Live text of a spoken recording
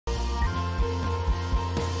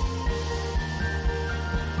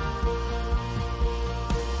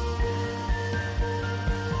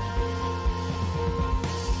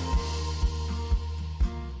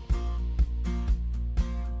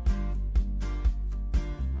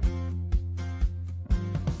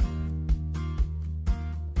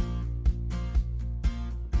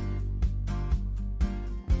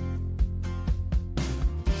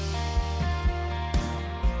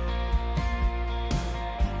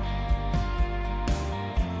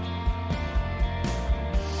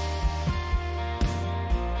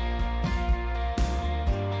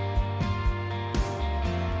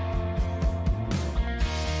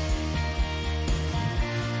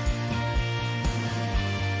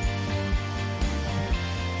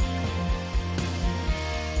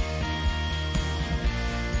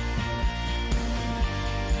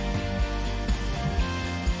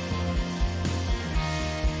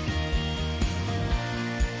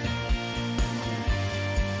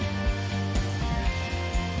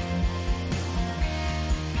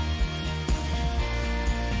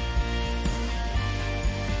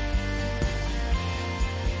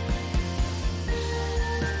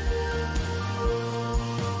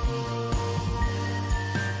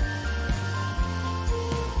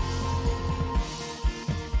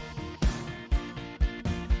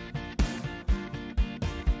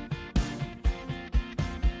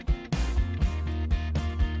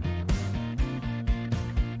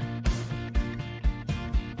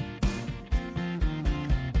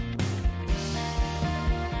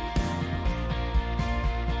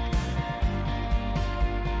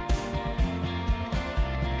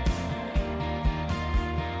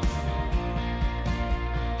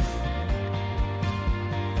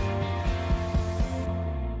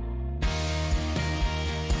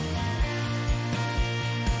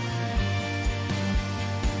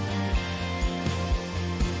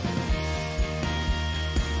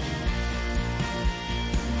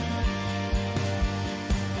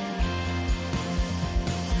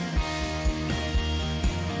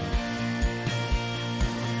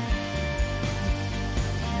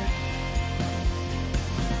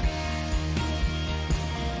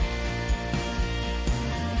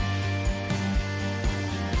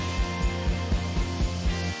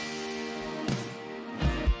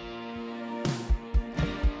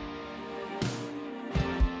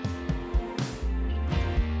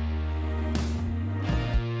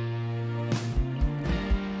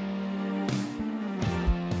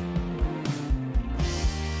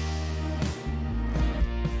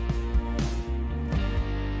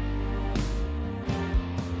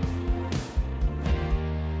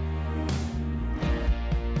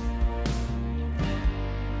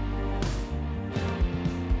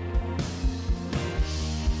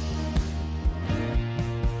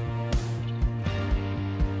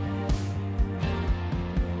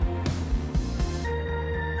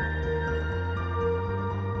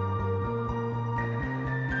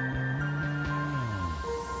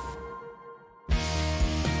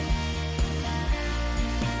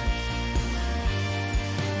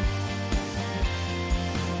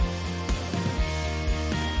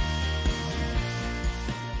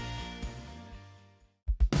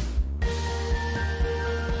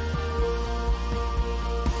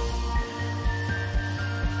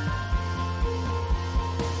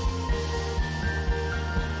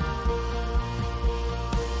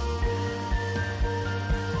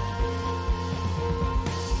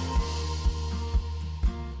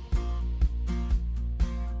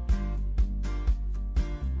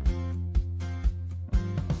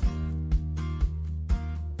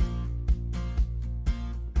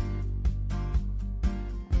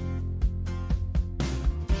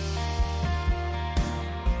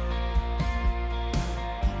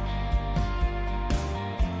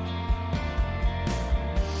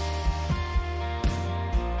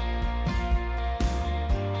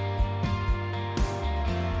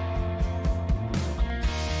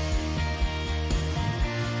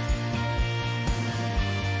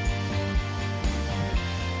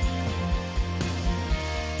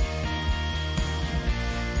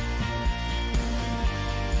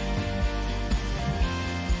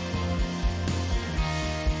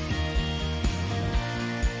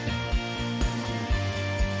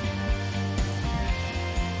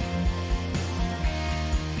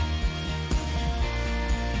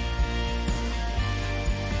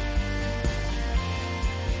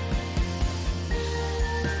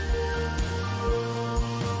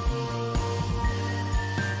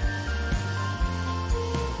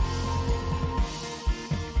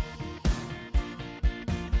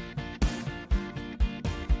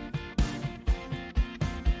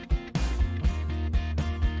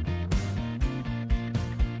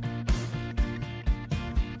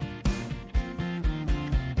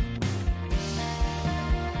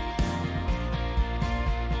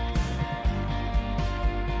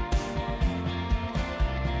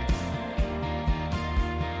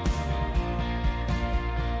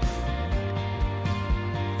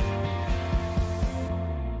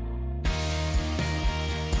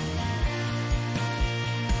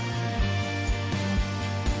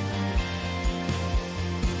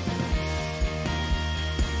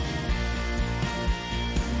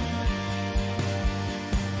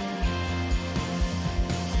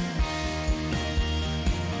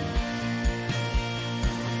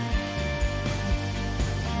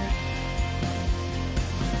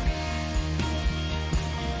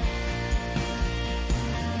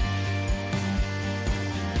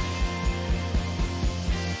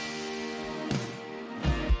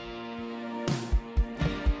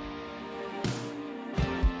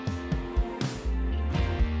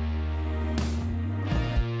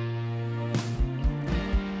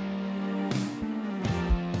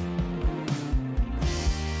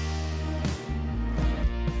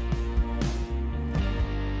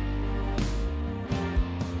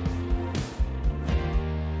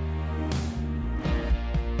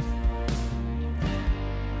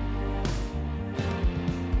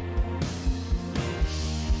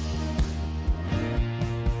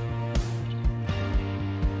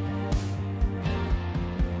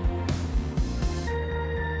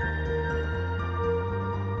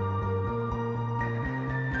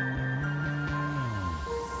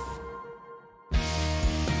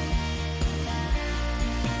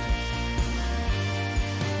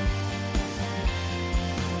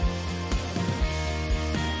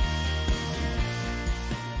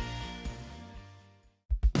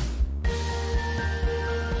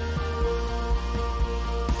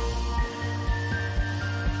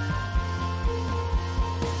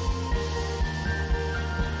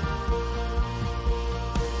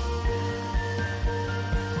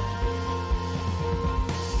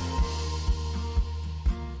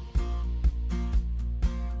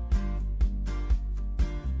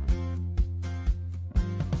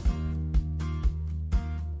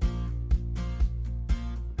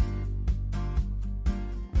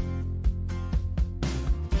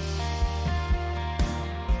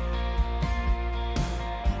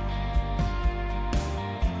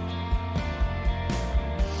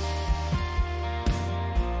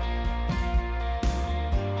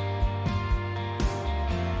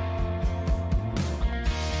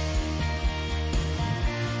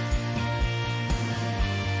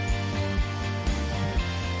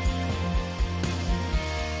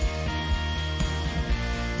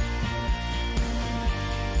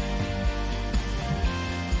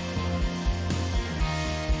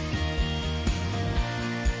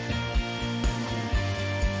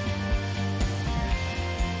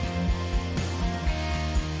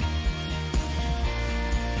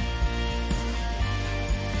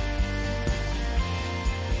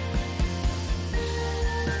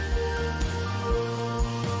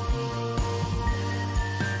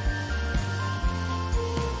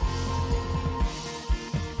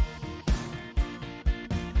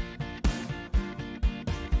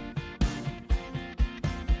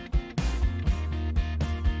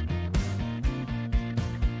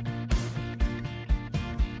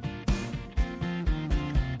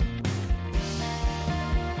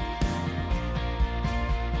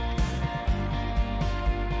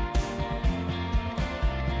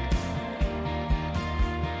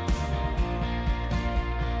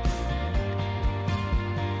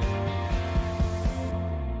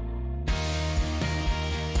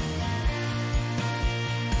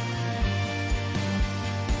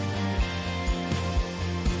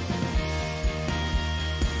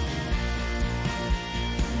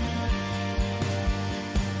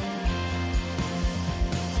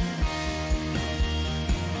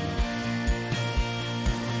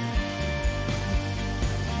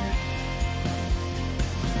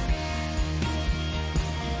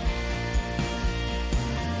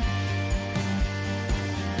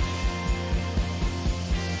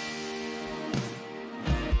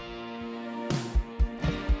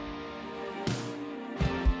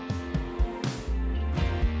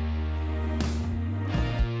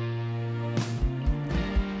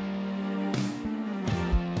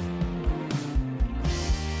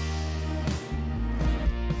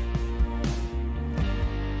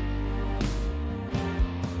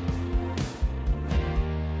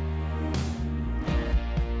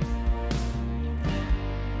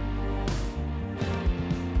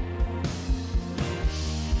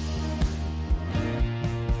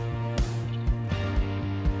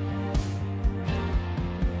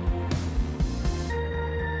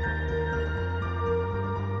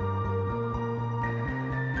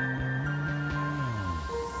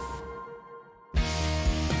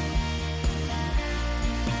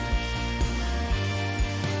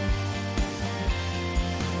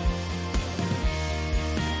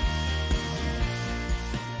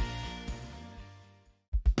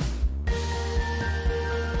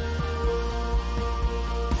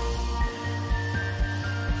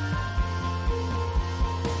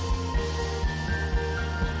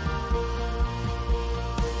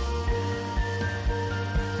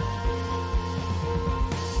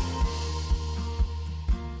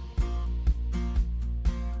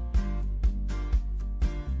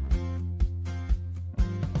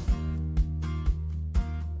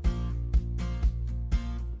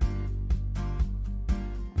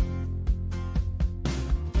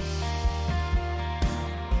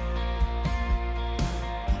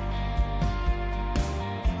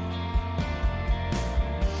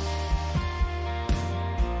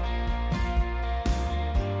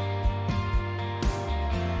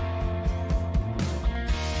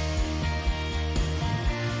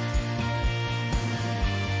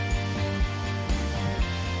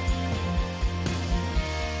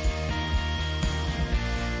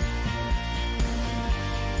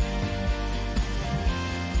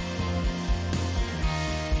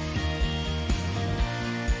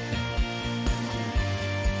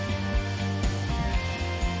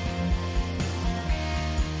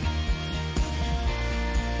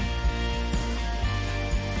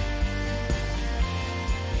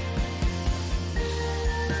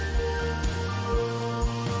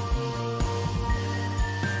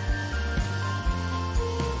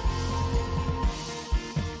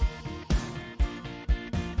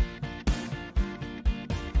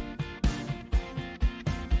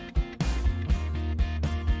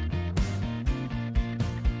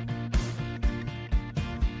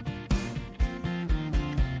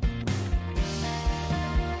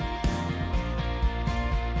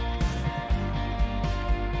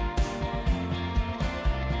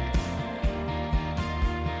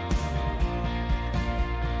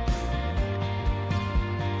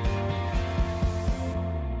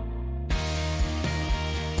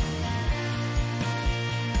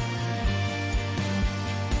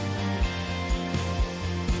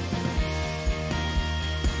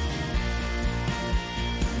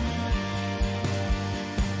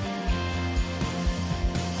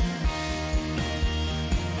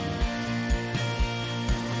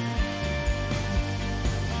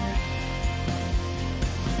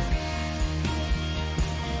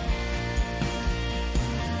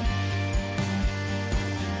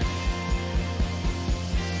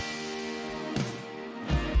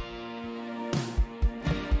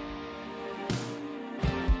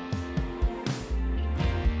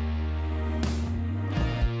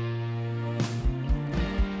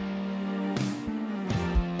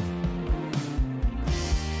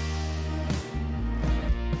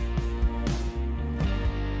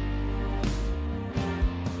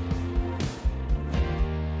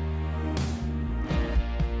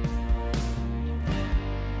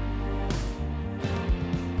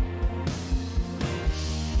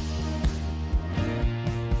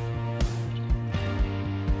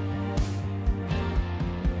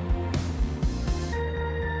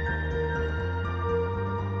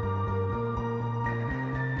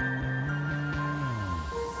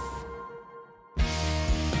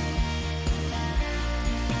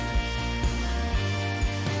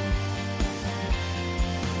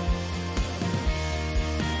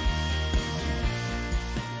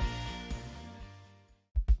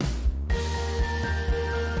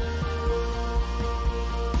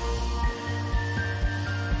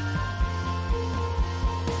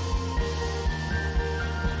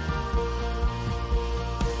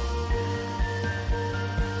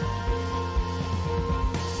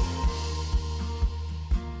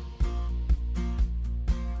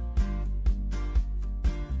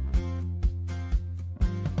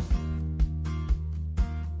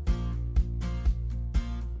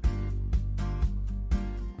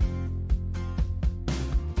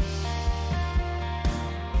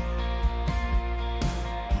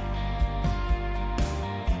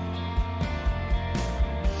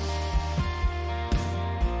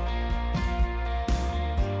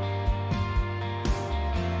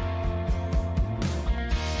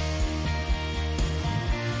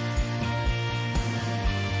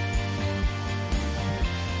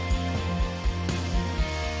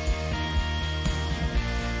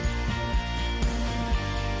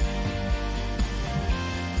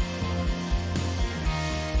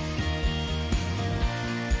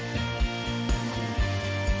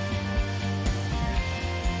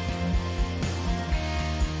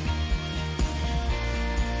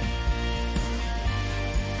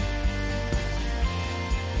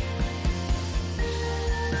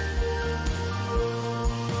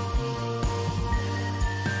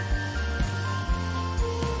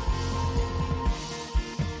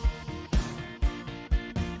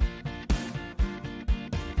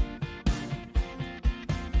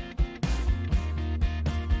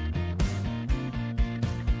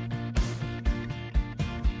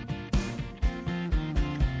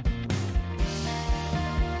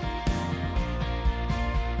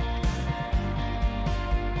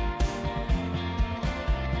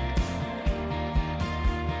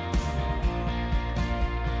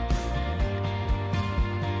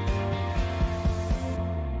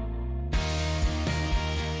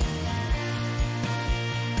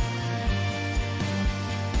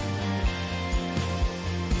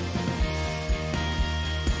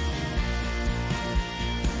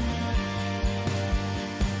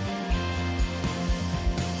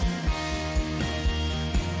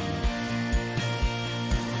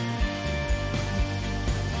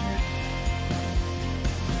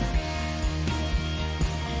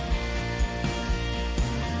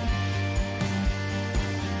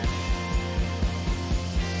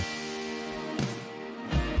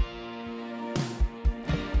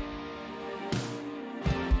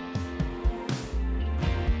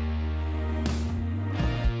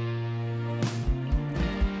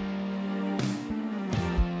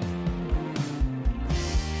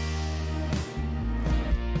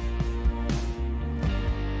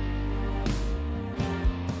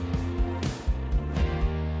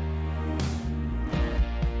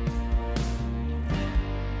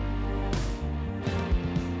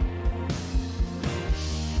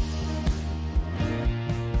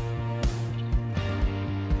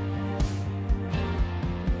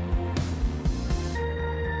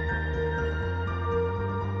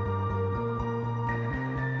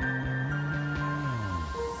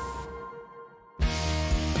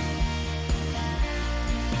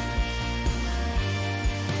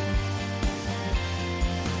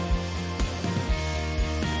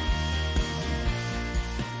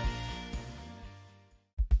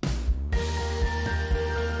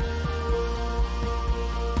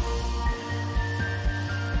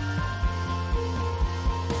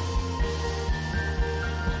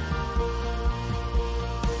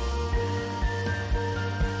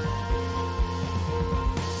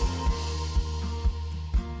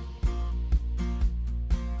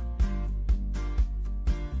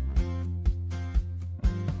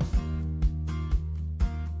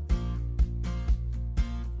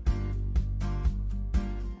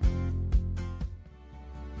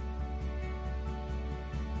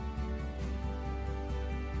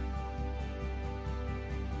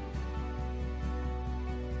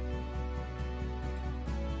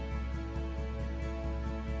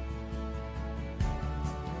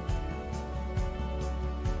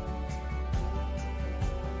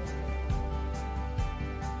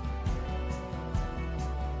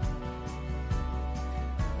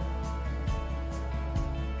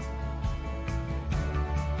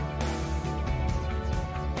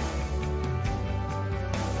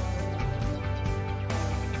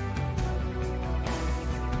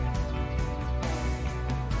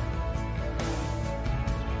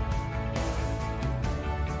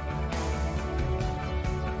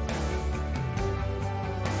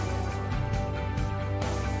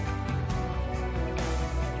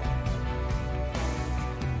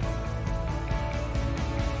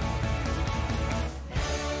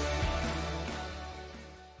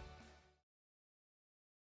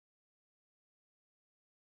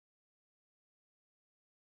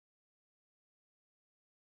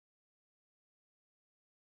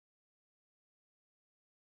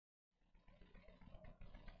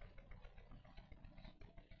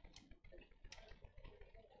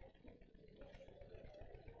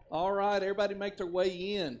All right, everybody make their way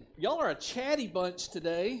in. Y'all are a chatty bunch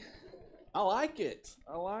today. I like it.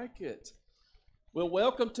 I like it. Well,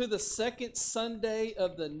 welcome to the second Sunday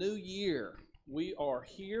of the new year. We are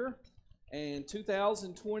here, and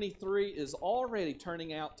 2023 is already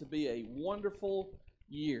turning out to be a wonderful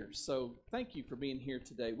year. So thank you for being here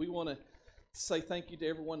today. We want to say thank you to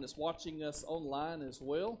everyone that's watching us online as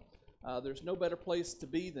well. There's no better place to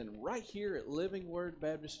be than right here at Living Word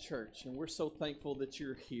Baptist Church, and we're so thankful that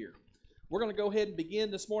you're here. We're going to go ahead and begin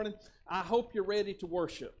this morning. I hope you're ready to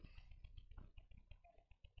worship.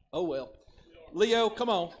 Oh, well. Leo, come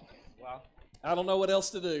on. Wow. I don't know what else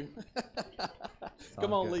to do.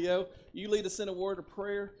 Come on, good. Leo. You lead us in a word of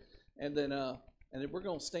prayer, and then we're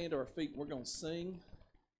going to stand to our feet, and we're going to sing.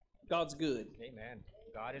 God's good. Amen.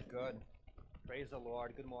 God is good. Praise the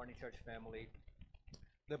Lord. Good morning, church family.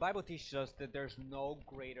 The Bible teaches us that there's no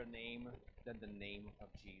greater name than the name of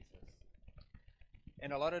Jesus.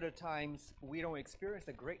 And a lot of the times we don't experience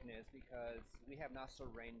the greatness because we have not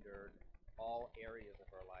surrendered all areas of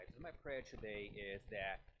our lives. And my prayer today is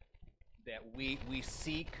that we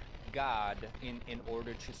seek God in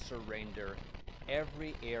order to surrender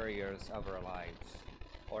every areas of our lives,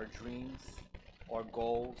 our dreams, our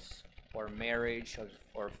goals, our marriage,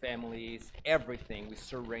 our families, everything. We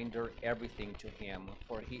surrender everything to Him,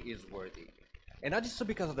 for He is worthy. And not just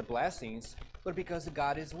because of the blessings, but because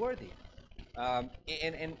God is worthy. And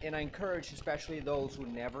I encourage especially those who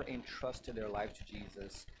never entrusted their life to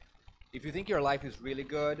Jesus. If you think your life is really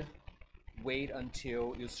good, wait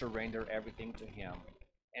until you surrender everything to Him,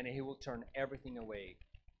 and He will turn everything away,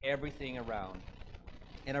 everything around.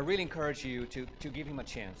 And I really encourage you to give Him a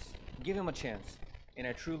chance. Give Him a chance. And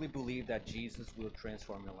I truly believe that Jesus will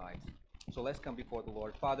transform your life. So let's come before the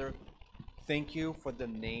Lord. Father, thank you for the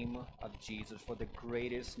name of Jesus, for the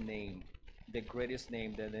greatest name,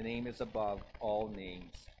 that the name is above all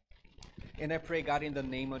names. And I pray, God, in the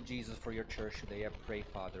name of Jesus for your church today, I pray,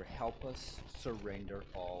 Father, help us surrender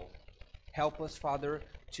all. Help us, Father,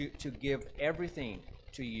 to give everything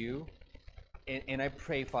to you. And I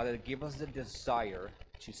pray, Father, give us the desire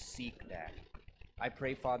to seek that. I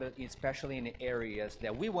pray, Father, especially in the areas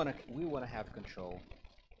that we want to have control.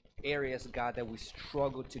 Areas, God, that we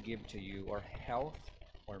struggle to give to you, or health,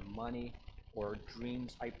 or money, or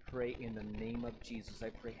dreams. I pray in the name of Jesus.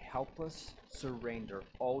 I pray, help us surrender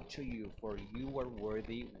all to you, for you are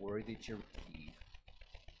worthy to receive.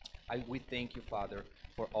 We thank you, Father,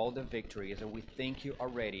 for all the victories, and we thank you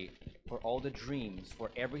already for all the dreams,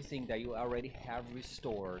 for everything that you already have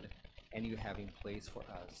restored and you have in place for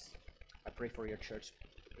us. I pray for your church.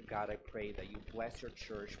 God, I pray that you bless your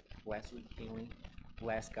church, bless with healing,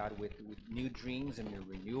 bless, God, with new dreams and the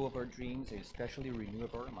renewal of our dreams, and especially renewal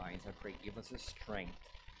of our minds. I pray, give us the strength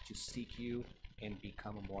to seek you and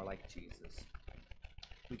become more like Jesus.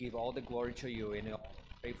 We give all the glory to you, and I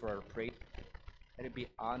pray for our praise. Let it be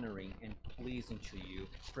honoring and pleasing to you.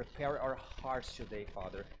 Prepare our hearts today,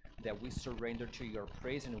 Father, that we surrender to your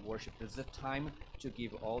praise and worship. This is a time to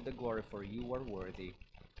give all the glory, for you are worthy.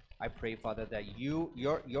 I pray, Father, that your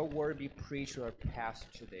word be preached to our pastor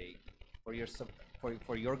today,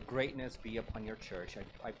 for your greatness be upon your church.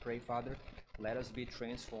 I pray, Father, let us be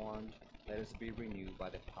transformed, let us be renewed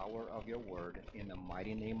by the power of your word. In the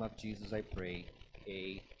mighty name of Jesus, I pray.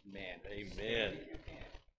 Amen. Amen.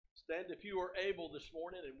 Stand if you are able this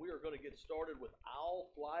morning, and we are going to get started with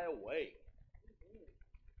I'll Fly Away.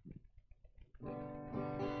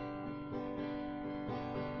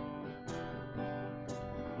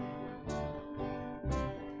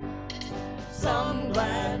 Some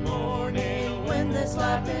glad morning when this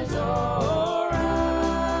life is o'er,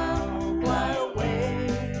 I'll fly away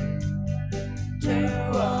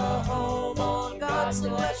to a home on God's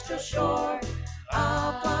celestial shore.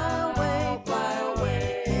 I'll fly away, fly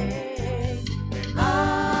away.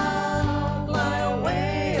 I'll fly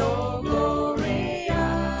away, oh glory,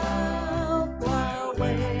 I'll fly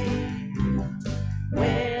away.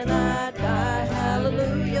 When I die,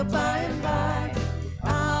 hallelujah, by and by,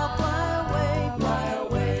 I'll fly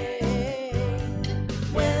away.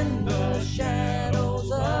 When the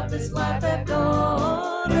shadows of this life have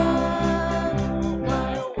gone, I'll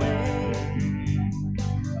fly away.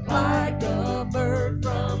 Like a bird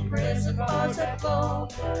from prison bars that flown,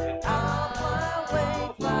 I'll fly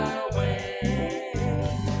away, fly away.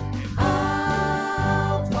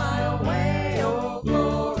 I'll fly away, oh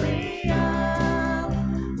glory, I'll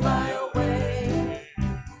fly away.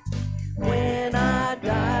 When I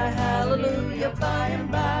die, hallelujah, by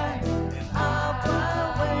and by, I'll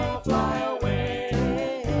fly away.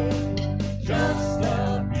 Just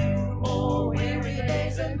a few more weary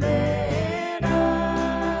days and then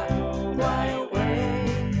I'll fly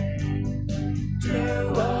away.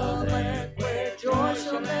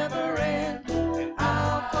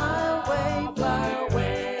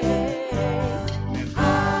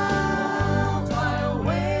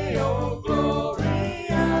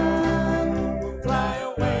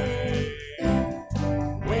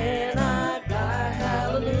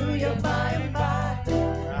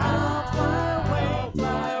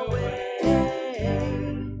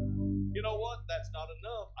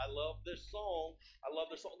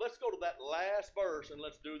 song. Let's go to that last verse and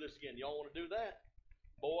let's do this again. Y'all want to do that?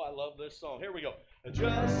 Boy, I love this song. Here we go.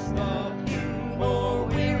 Just a few More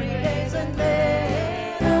weary days and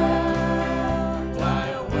then I'll fly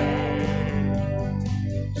away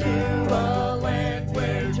to a land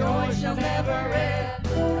where joy shall never end.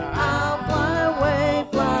 I'll fly away,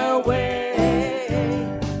 fly away.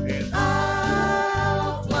 And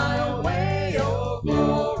I'll fly away, oh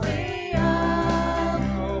glory,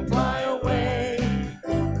 I'll fly away.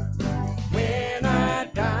 When I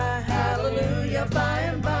die, hallelujah, by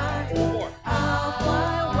and by. I'll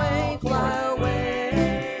fly away, fly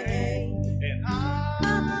away. and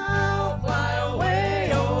I'll fly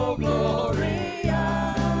away, oh glory,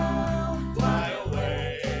 I'll fly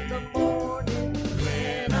away. The morning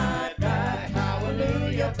when I die,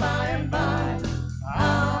 hallelujah, by and by.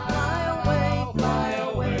 I'll fly away, fly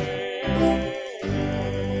away.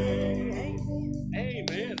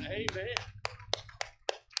 amen, amen.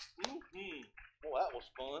 Well, that was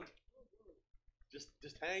fun.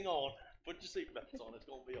 Just hang on. Put your seatbelts on. It's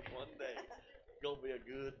going to be a fun day. It's going to be a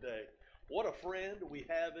good day. What a friend we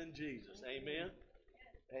have in Jesus. Amen.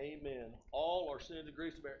 Amen. All our sins and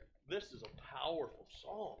griefs to bear. This is a powerful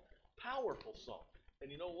song. Powerful song.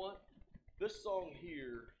 And you know what? This song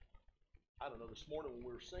here, I don't know, this morning when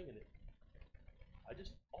we were singing it,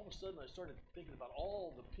 all of a sudden I started thinking about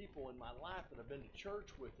all the people in my life that I've been to church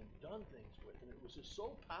with and done things with. And it was just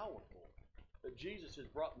so powerful that Jesus has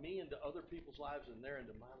brought me into other people's lives and they're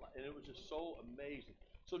into my life. And it was just so amazing.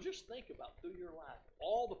 So just think about through your life,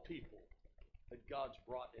 all the people that God's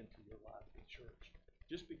brought into your life in church,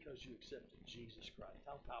 just because you accepted Jesus Christ.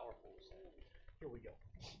 How powerful is that? Here we go.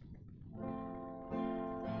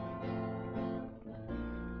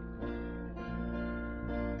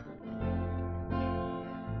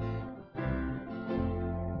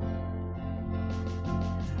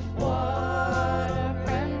 What a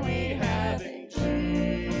friend we have in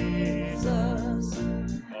Jesus.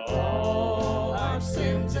 All our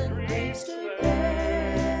sins and griefs to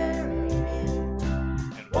bear.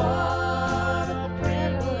 And what a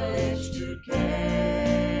privilege to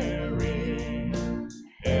carry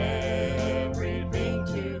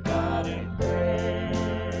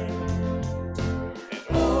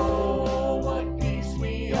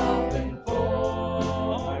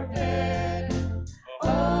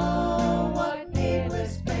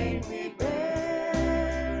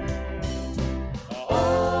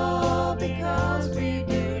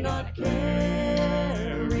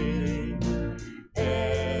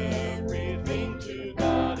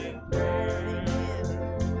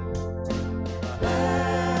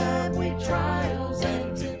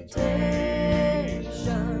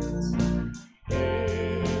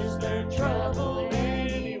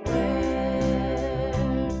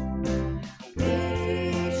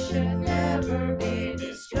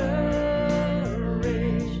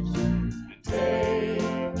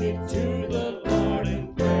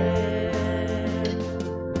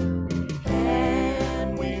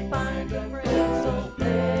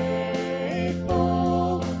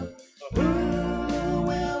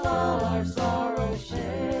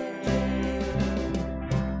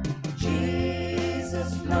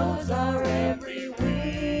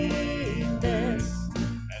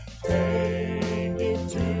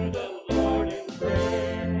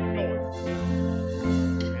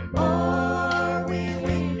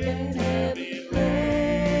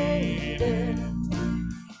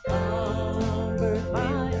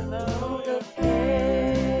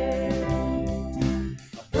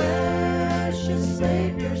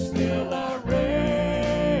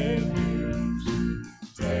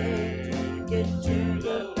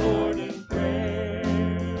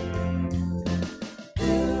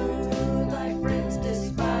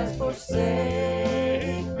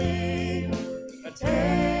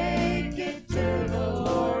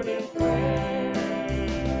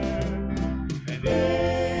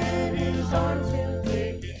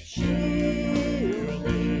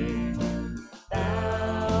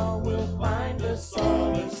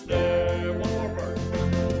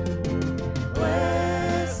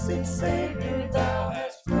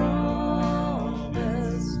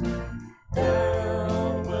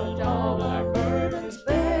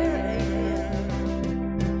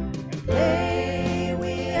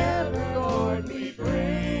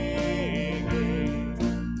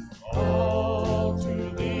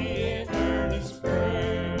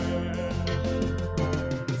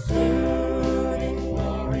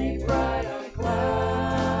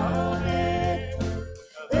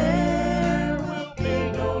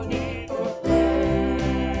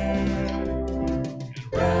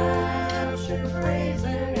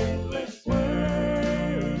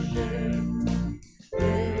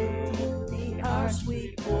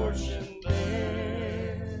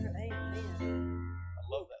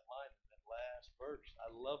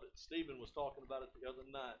Stephen was talking about it the other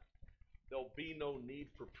night. There'll be no need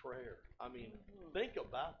for prayer. I mean, think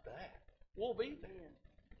about that. We'll be there.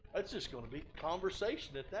 That's just going to be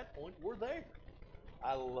conversation at that point. We're there.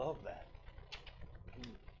 I love that.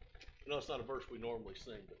 You know, it's not a verse we normally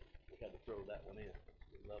sing, but we had to throw that one in.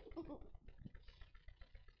 We love it.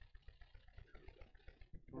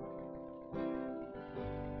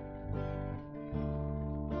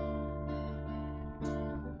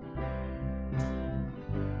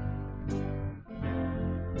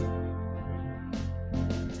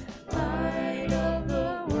 Light of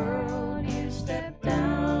the world, you step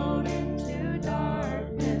down into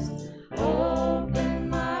darkness. Open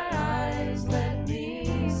my eyes, let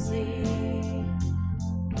me see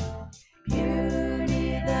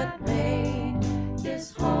beauty that made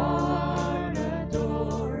this heart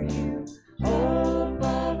adore you. Hope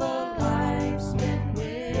of a life spent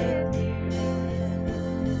with you.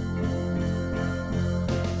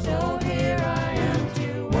 So here I am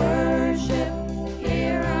to worship.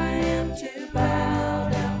 Here I am to bow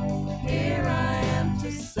down. Here I am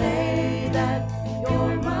to say that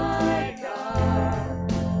you're my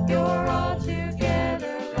God. You're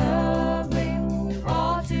altogether lovely,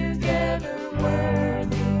 altogether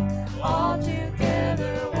worthy,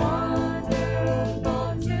 altogether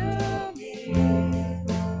wonderful to me.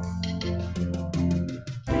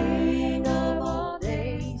 King of all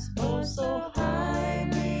days, oh so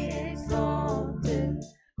highly exalted,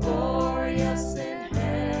 glorious in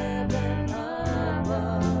heaven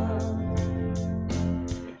above.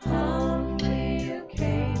 Humbly you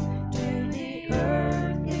came to the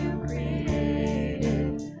earth you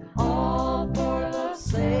created, all for love's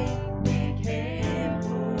sake became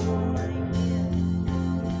born.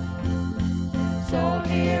 So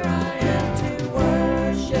here I am to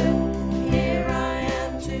worship, here I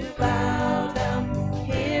am to bow down,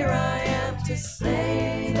 here I am to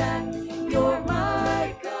say that you're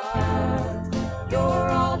my God.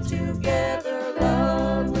 You're altogether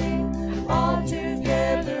lovely,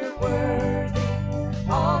 altogether worthy,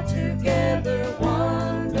 altogether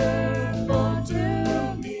wonderful to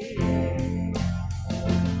me.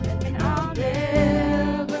 And I'll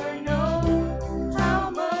never know how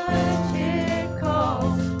much it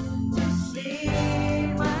costs to see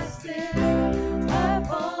my sin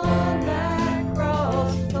upon that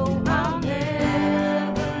cross. So I'll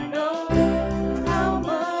never know how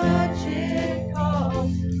much it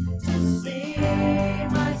costs to see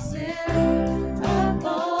my sin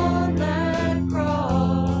upon that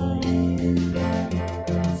cross.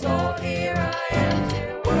 So here I am to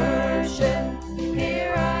worship,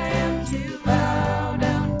 here I am to bow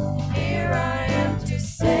down, here I am to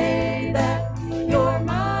say that you're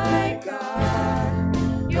my God.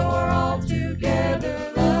 You're altogether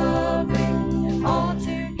lovely,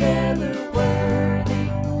 altogether worthy,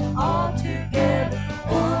 altogether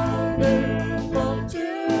wonderful to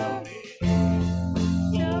me.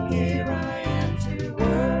 So here I am to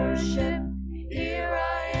worship, here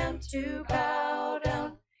I am to bow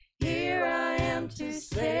down, here I am to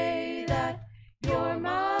say that you're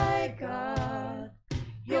my God.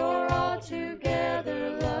 You're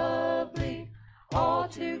altogether lovely,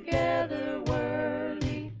 altogether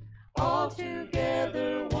worthy,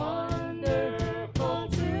 altogether wonderful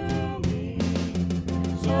to me.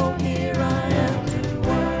 So here I am to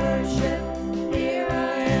worship, here I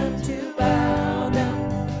am to bow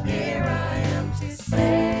down, here I am to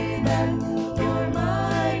say that you're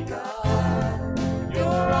my God.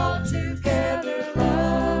 You're altogether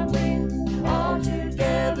lovely,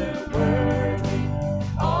 altogether worthy,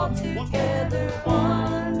 altogether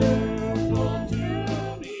wonderful to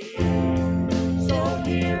me. So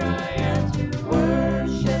here I am to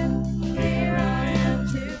worship, here I am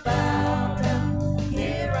to bow down,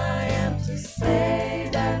 here I am to say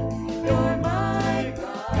that you're my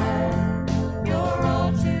God. You're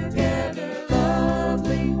altogether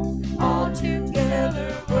lovely, altogether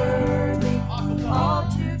worthy,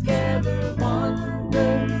 altogether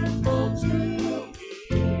wonderful to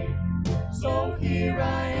me. So here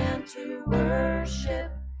I am to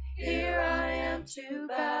worship, here I am to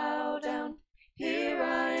bow down, here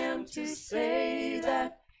I am to say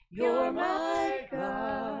that you're my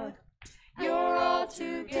God. You're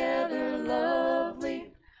altogether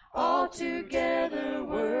lovely, altogether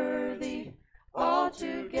worthy,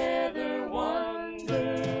 altogether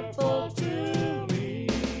wonderful to me.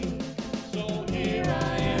 So here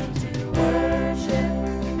I am to worship,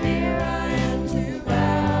 here I am to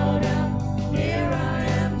bow down, here I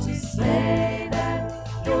am to say that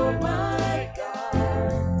you're my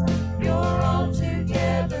God. You're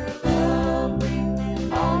altogether lovely,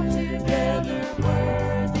 altogether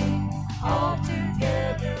worthy,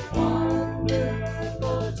 altogether wonderful.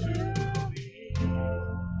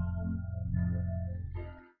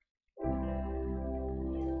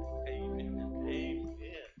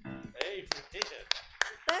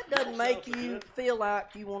 doesn't make you feel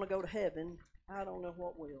like you want to go to heaven, I don't know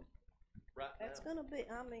what will. Right now. That's going to be,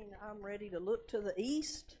 I mean, I'm ready to look to the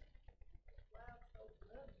east.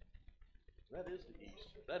 That is the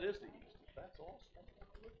east. That is the east. That's awesome.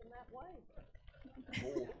 Looking that way.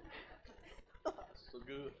 Boy. So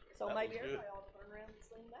good. So That maybe was good. everybody ought to turn around and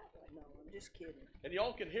sing that way. No, I'm just kidding. And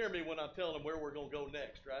y'all can hear me when I'm telling them where we're going to go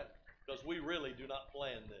next, right? Because we really do not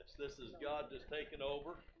plan this. This is God just taking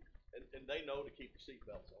over, and they know to keep the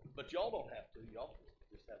seatbelts on. But y'all don't have to. Y'all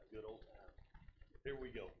just have a good old time. Here we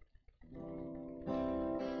go.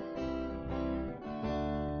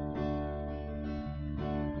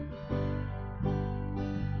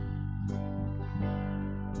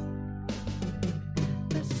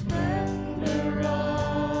 The splendor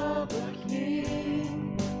of a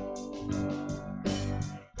king,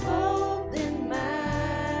 clothed in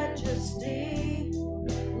majesty.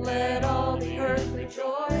 Let all the earth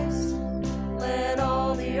rejoice. Let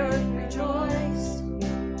all the earth rejoice.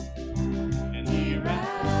 And he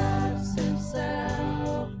wraps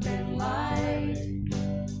himself in light,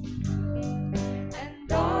 and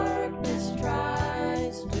darkness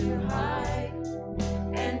tries to hide,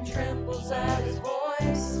 and trembles at his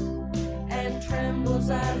voice, and trembles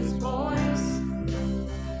at his voice.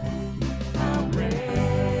 How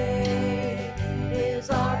great is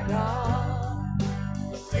our God?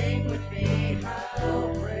 Sing with me,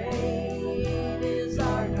 how great is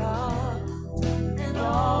our God, and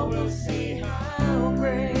all will see how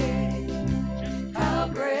great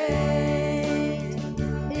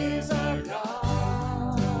is our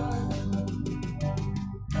God.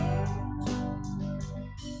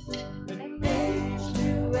 And age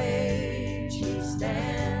to age he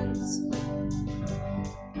stands,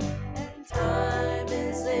 and time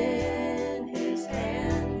is in his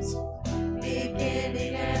hands,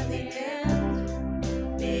 beginning and the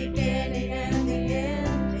end, beginning and the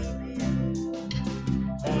end.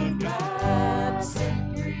 Amen. A God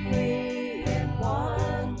set three in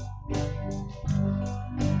one,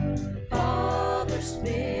 Father,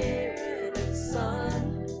 Spirit, and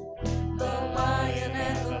Son, the Lion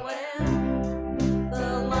and the Lamb,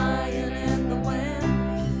 the Lion and the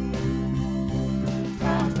Lamb.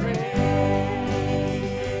 How great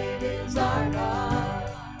is our God?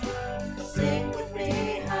 Sing with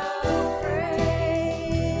me, how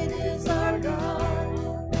great is our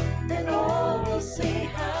God, and all will see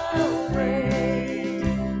how great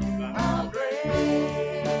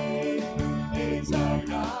is our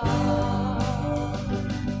God.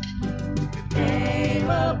 Name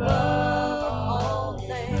above all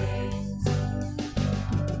names,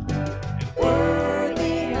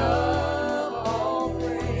 worthy of all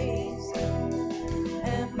praise,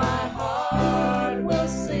 and my heart will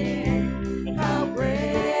sing, how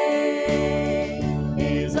great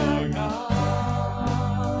is our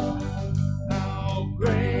God. How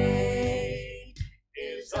great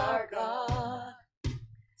is our God.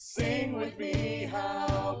 Sing with me,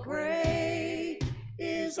 how great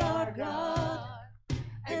is our God,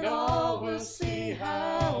 and all will see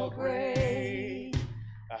how great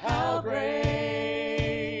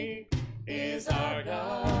is our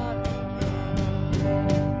God.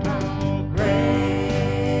 How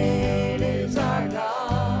great is our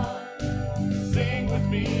God. Sing with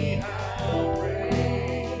me, how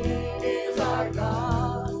great is our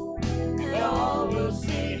God, and all will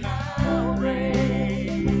see how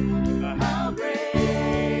great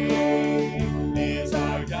is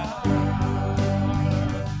our God.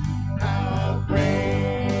 How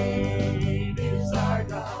great is our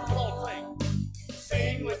God. Come on,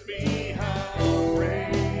 sing with me, how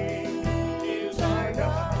great is our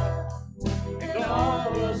God, and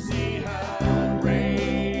all will see how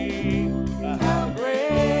great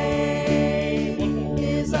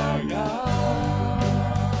is our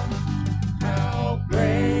God. How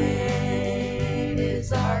great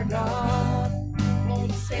is our God.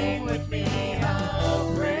 Won't sing with me,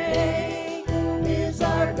 how great is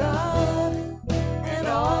our God, and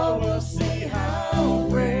all will see how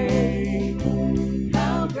great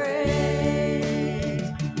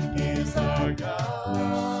is our God.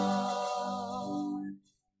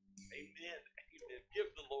 Amen. Amen. Give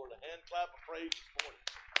the Lord a hand clap of praise this morning.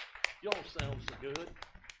 Y'all sound so good.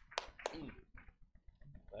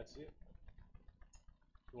 That's it.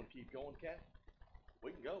 You want to keep going, Kat?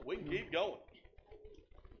 We can go. We can keep going.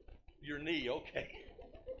 Your knee, okay.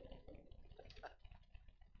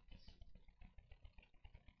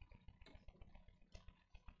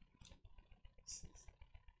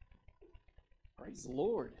 Praise the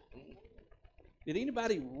Lord. Did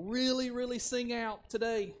anybody really sing out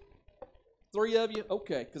today? 3 of you?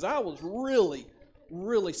 Okay, because I was really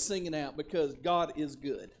singing out because God is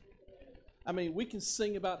good. I mean, we can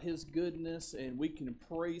sing about his goodness and we can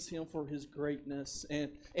praise him for his greatness. And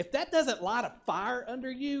if that doesn't light a fire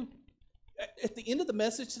under you, at the end of the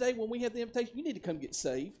message today, when we have the invitation, you need to come get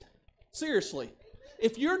saved. Seriously.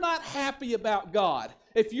 If you're not happy about God,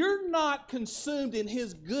 if you're not consumed in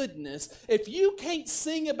his goodness, if you can't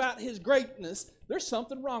sing about his greatness, there's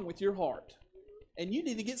something wrong with your heart. And you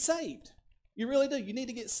need to get saved. You really do. You need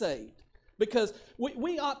to get saved. Because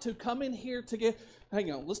we ought to come in here together.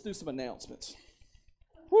 Hang on, let's do some announcements.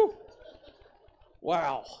 Whew.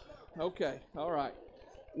 Wow. Okay, all right.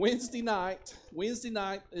 Wednesday night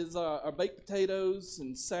is our baked potatoes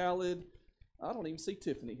and salad. I don't even see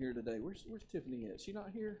Tiffany here today. Where's Tiffany at? Is she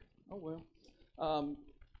not here? Oh, well.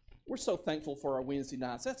 We're so thankful for our Wednesday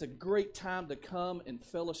nights. That's a great time to come and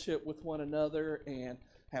fellowship with one another and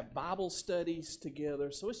have Bible studies together.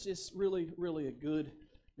 So it's just really, really a good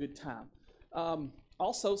time.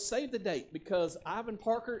 Also, save the date because Ivan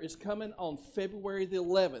Parker is coming on February the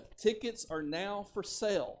 11th. Tickets are now for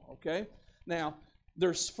sale, okay? Now,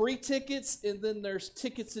 there's free tickets and then there's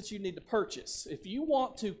tickets that you need to purchase. If you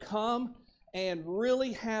want to come and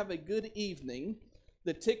really have a good evening,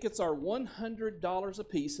 the tickets are $100 a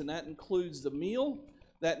piece, and that includes the meal.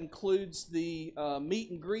 That includes the meet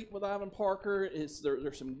and greet with Ivan Parker.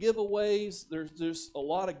 There's some giveaways. There's a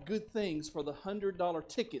lot of good things for the $100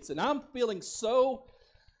 tickets. And I'm feeling so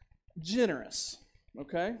generous,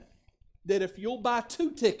 okay, that if you'll buy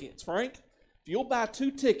 2 tickets, Frank, if you'll buy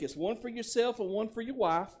 2 tickets, one for yourself and one for your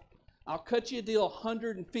wife, I'll cut you a deal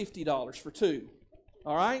 $150 for 2,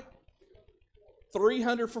 all right?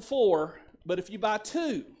 $300 for 4, but if you buy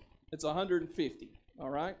 2, it's $150, all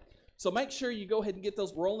right? So make sure you go ahead and get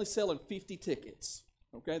those. We're only selling 50 tickets,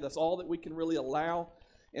 okay? That's all that we can really allow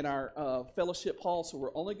in our fellowship hall, so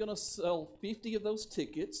we're only going to sell 50 of those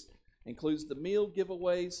tickets. Includes the meal,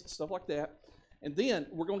 giveaways, stuff like that. And then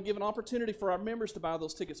we're going to give an opportunity for our members to buy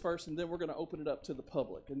those tickets first, and then we're going to open it up to the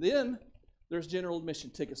public. And then there's general admission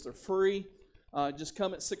tickets. They're free. Just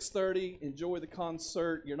come at 6:30, enjoy the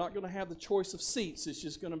concert. You're not going to have the choice of seats. It's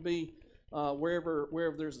just going to be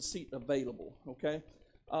wherever there's a seat available, okay?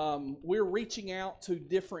 We're reaching out to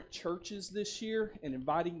different churches this year and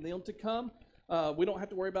inviting them to come. We don't have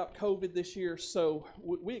to worry about COVID this year, so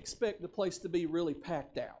we expect the place to be really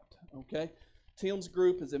packed out. Okay, Tim's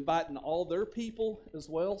group is inviting all their people as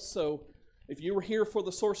well. So if you were here for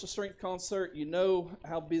the Source of Strength concert, you know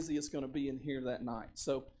how busy it's going to be in here that night.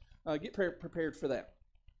 So get prepared for that.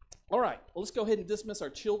 All right, well, let's go ahead and dismiss our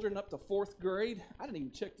children up to 4th grade. I didn't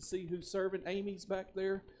even check to see who's serving. Amy's back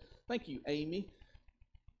there. Thank you, Amy.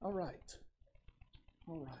 All right.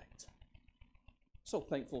 So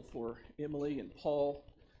thankful for Emily and Paul.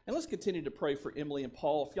 And let's continue to pray for Emily and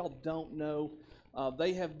Paul. If y'all don't know,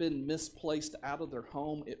 they have been misplaced out of their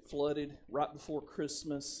home. It flooded right before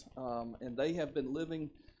Christmas, and they have been living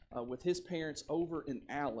with his parents over in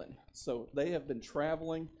Allen. So they have been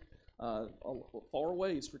traveling far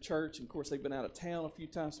ways for church, and of course they've been out of town a few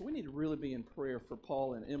times. So we need to really be in prayer for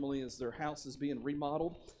Paul and Emily as their house is being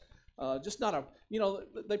remodeled. Just not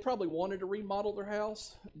they probably wanted to remodel their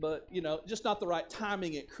house, but, just not the right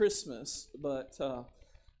timing at Christmas. But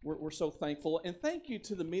we're so thankful. And thank you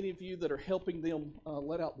to the many of you that are helping them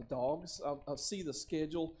let out the dogs. I see the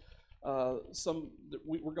schedule.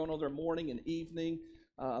 We're going on there morning and evening.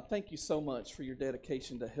 Thank you so much for your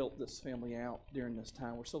dedication to help this family out during this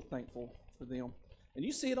time. We're so thankful for them. And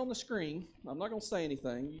you see it on the screen. I'm not going to say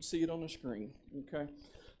anything. You see it on the screen, okay?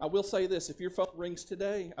 I will say this. If your phone rings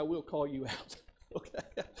today, I will call you out,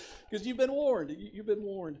 okay? Because you've been warned. You've been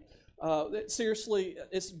warned. Seriously,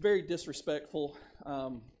 it's very disrespectful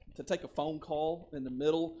to take a phone call in the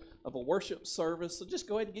middle of a worship service. So just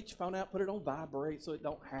go ahead and get your phone out, put it on vibrate so it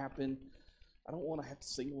don't happen. I don't want to have to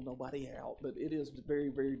single nobody out, but it is very,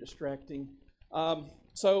 very distracting.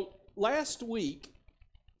 So last week,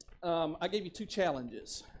 I gave you 2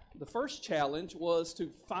 challenges. The first challenge was to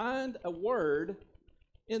find a word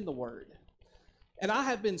in the Word. And I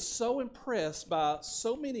have been so impressed by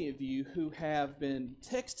so many of you who have been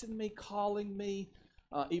texting me, calling me,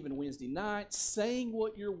 even Wednesday night, saying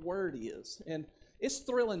what your word is. And it's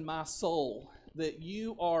thrilling my soul that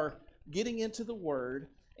you are getting into the Word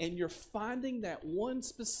and you're finding that one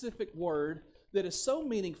specific word that is so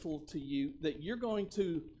meaningful to you that you're going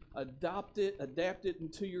to adapt it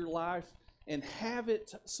into your life and have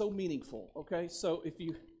it so meaningful, okay? So if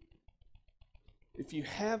you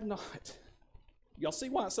have not, y'all see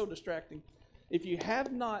why it's so distracting? If you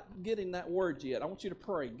have not getting that word yet, I want you to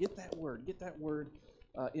pray. Get that word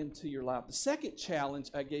into your life. The second challenge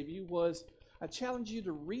I gave you was I challenge you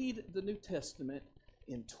to read the New Testament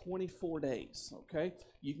in 24 days, okay?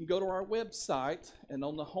 You can go to our website, and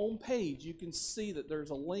on the home page, you can see that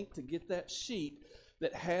there's a link to get that sheet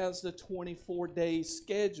that has the 24 days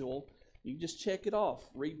schedule. You can just check it off.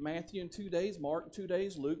 Read Matthew in 2 days, Mark in 2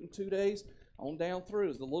 days, Luke in 2 days, on down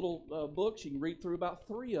through. The little books, you can read through about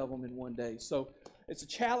 3 of them in 1 day. So it's a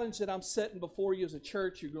challenge that I'm setting before you as a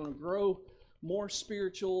church. You're going to grow more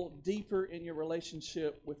spiritual, deeper in your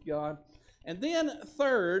relationship with God. And then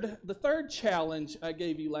the third challenge I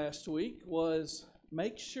gave you last week was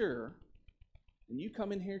make sure, when you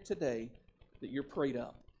come in here today, that you're prayed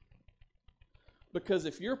up. Because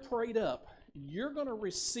if you're prayed up, you're going to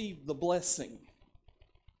receive the blessing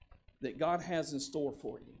that God has in store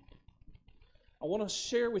for you. I want to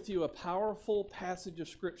share with you a powerful passage of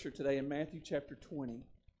Scripture today in Matthew chapter 20.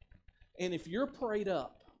 And if you're prayed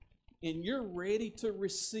up and you're ready to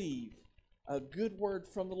receive a good word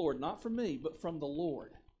from the Lord, not from me, but from the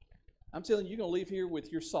Lord, I'm telling you, you're going to leave here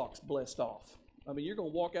with your socks blessed off. I mean, you're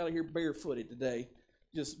going to walk out of here barefooted today,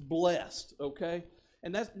 just blessed, okay?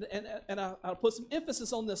 And I put some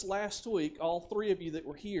emphasis on this last week, all 3 of you that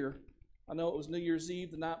were here. I know it was New Year's Eve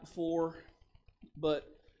the night before, but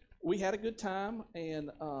we had a good time, and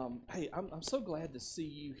hey, I'm so glad to see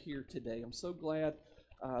you here today. I'm so glad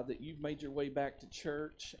that you've made your way back to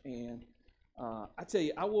church, and I tell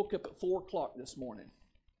you, I woke up at 4 o'clock this morning,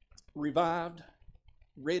 revived,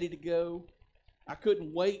 ready to go. I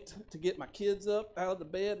couldn't wait to get my kids up out of the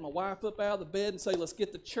bed, my wife up out of the bed, and say, let's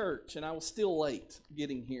get to church. And I was still late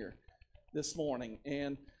getting here this morning.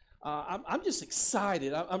 And I'm just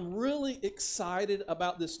excited. I'm really excited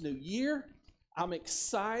about this new year. I'm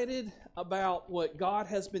excited about what God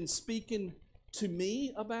has been speaking to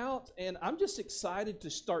me about. And I'm just excited to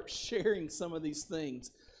start sharing some of these things.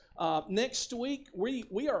 Next week,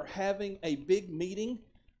 we are having a big meeting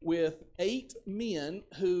with 8 men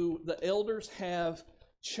who the elders have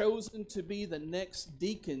chosen to be the next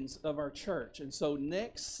deacons of our church. And so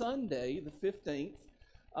next Sunday, the 15th,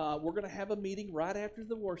 we're going to have a meeting right after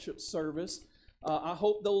the worship service. I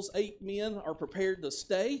hope those 8 men are prepared to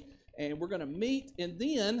stay, and we're going to meet. And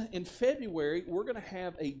then in February, we're going to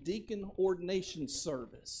have a deacon ordination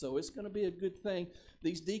service. So it's going to be a good thing.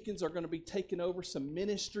 These deacons are going to be taking over some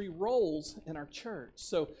ministry roles in our church.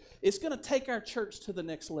 So it's going to take our church to the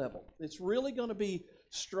next level. It's really going to be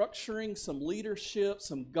structuring some leadership,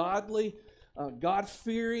 some godly,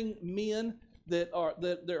 God-fearing men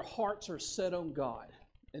that their hearts are set on God.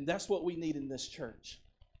 And that's what we need in this church.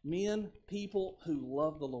 Men, people who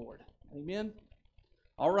love the Lord. Amen?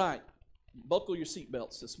 All right. Buckle your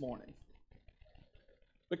seatbelts this morning.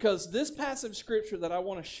 Because this passage of Scripture that I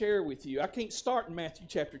want to share with you, I can't start in Matthew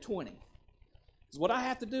chapter 20. Because what I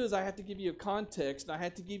have to do is I have to give you a context, and I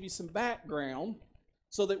have to give you some background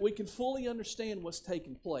so that we can fully understand what's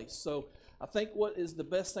taking place. So I think what is the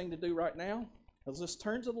best thing to do right now is let's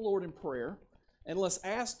turn to the Lord in prayer, and let's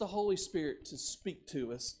ask the Holy Spirit to speak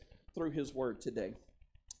to us through His Word today.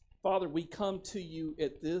 Father, we come to you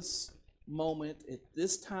at this moment, at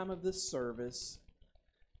this time of this service,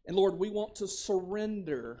 and Lord, we want to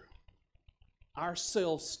surrender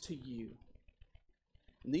ourselves to you.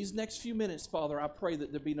 In these next few minutes, Father, I pray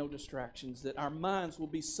that there be no distractions, that our minds will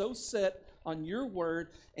be so set on your word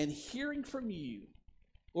and hearing from you,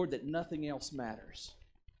 Lord, that nothing else matters.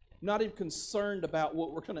 I'm not even concerned about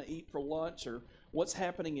what we're going to eat for lunch or what's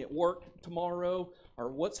happening at work tomorrow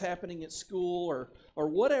or what's happening at school or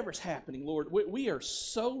whatever's happening, Lord. We are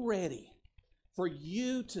so ready for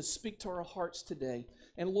you to speak to our hearts today.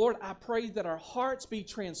 And Lord, I pray that our hearts be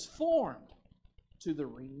transformed to the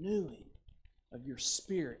renewing of your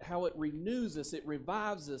Spirit, how it renews us, it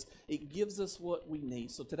revives us, it gives us what we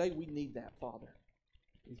need. So today we need that, Father.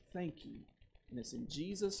 We thank you. And it's in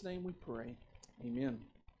Jesus' name we pray. Amen.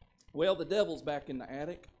 Well, the devil's back in the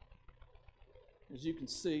attic. As you can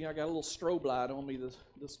see, I got a little strobe light on me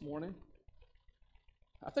this morning.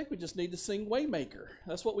 I think we just need to sing Waymaker.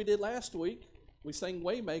 That's what we did last week. We sang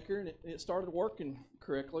Waymaker, and it started working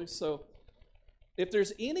correctly. So if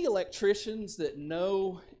there's any electricians that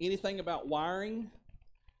know anything about wiring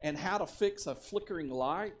and how to fix a flickering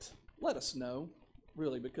light, let us know,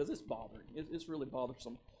 really, because it's bothering. It's really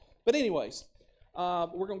bothersome. But anyways,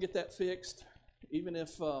 we're going to get that fixed. Even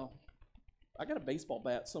if I got a baseball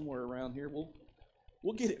bat somewhere around here,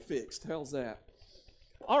 we'll get it fixed. How's that?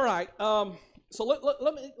 All right. So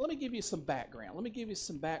let me give you some background. Let me give you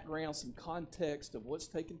some background, some context of what's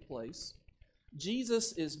taking place.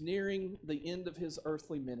 Jesus is nearing the end of his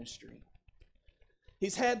earthly ministry.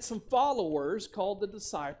 He's had some followers called the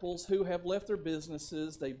disciples who have left their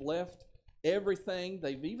businesses. They've left everything.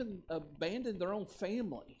 They've even abandoned their own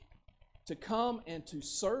family to come and to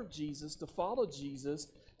serve Jesus, to follow Jesus,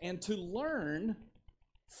 and to learn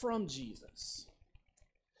from Jesus.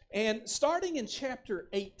 And starting in chapter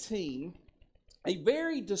 18, a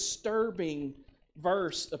very disturbing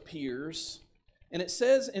verse appears. And it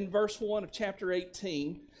says in verse 1 of chapter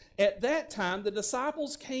 18, "At that time the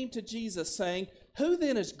disciples came to Jesus saying, 'Who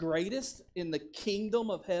then is greatest in the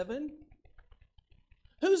kingdom of heaven?'"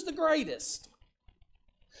 Who's the greatest?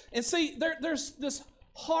 And see, there's this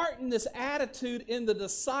heart and this attitude in the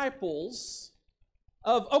disciples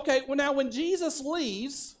of, okay, well now when Jesus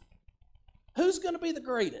leaves, who's going to be the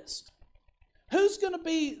greatest? Who's going to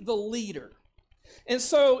be the leader? And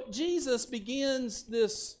so Jesus begins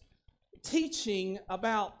this teaching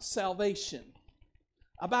about salvation,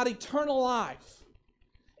 about eternal life.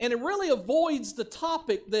 And it really avoids the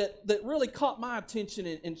topic that really caught my attention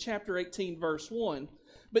in chapter 18, verse 1.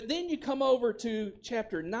 But then you come over to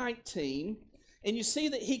chapter 19, and you see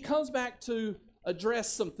that he comes back to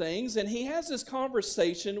address some things, and he has this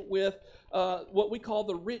conversation with what we call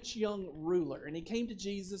the rich young ruler. And he came to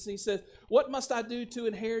Jesus, and he said, "What must I do to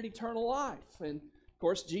inherit eternal life?" And of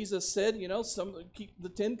course, Jesus said, keep the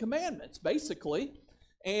 10 Commandments, basically.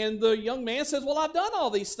 And the young man says, "Well, I've done all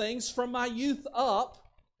these things from my youth up."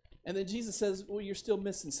 And then Jesus says, "Well, you're still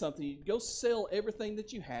missing something. Go sell everything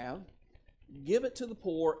that you have, give it to the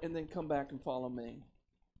poor, and then come back and follow me."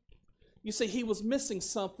 You see, he was missing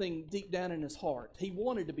something deep down in his heart. He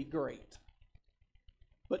wanted to be great.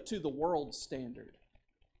 But to the world's standard,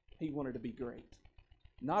 he wanted to be great.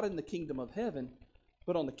 Not in the kingdom of heaven,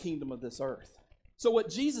 but on the kingdom of this earth. So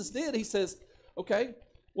what Jesus did, he says, okay,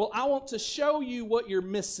 well, I want to show you what you're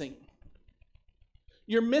missing.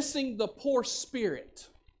 You're missing the poor spirit.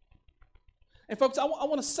 And folks, I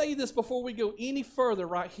want to say this before we go any further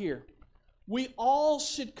right here. We all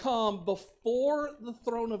should come before the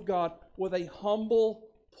throne of God with a humble,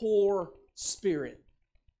 poor spirit.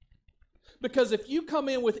 Because if you come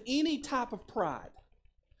in with any type of pride,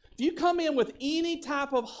 if you come in with any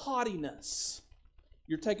type of haughtiness,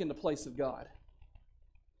 you're taking the place of God.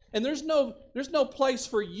 And there's no place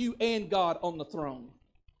for you and God on the throne.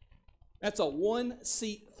 That's a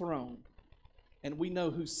one-seat throne. And we know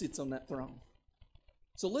who sits on that throne.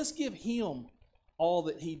 So let's give him all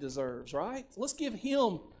that he deserves, right? Let's give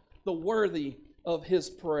him the worthy of his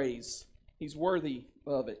praise. He's worthy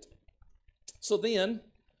of it. So then,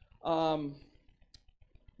 the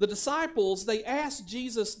disciples, they asked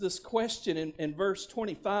Jesus this question in verse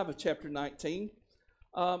 25 of chapter 19.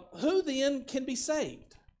 Who then can be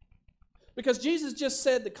saved? Because Jesus just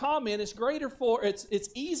said the comment, it's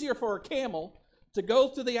easier for a camel to go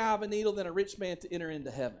through the eye of a needle than a rich man to enter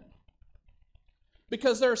into heaven.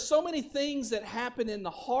 Because there are so many things that happen in the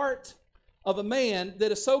heart of a man that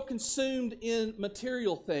is so consumed in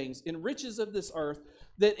material things, in riches of this earth,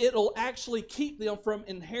 that it'll actually keep them from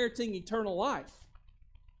inheriting eternal life.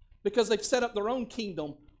 Because they've set up their own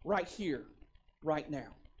kingdom right here, right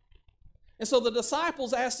now. And so the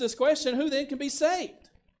disciples asked this question, who then can be saved?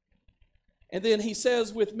 And then he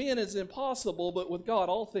says, with men it's impossible, but with God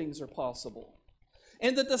all things are possible.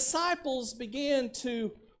 And the disciples began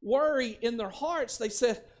to worry in their hearts. They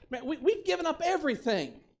said, man, we've given up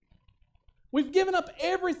everything. We've given up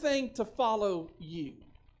everything to follow you.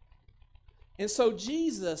 And so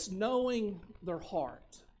Jesus, knowing their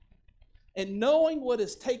heart and knowing what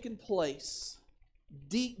has taken place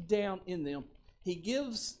deep down in them, he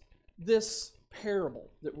gives this parable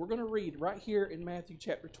that we're going to read right here in Matthew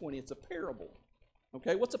chapter 20. It's a parable.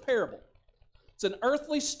 Okay, what's a parable? It's an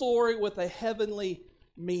earthly story with a heavenly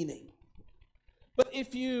meaning. But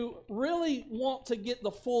if you really want to get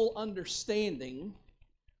the full understanding,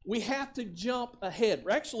 we have to jump ahead.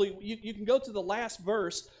 Actually, you can go to the last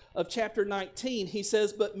verse of chapter 19. He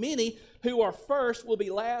says, but many who are first will be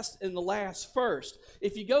last and the last first.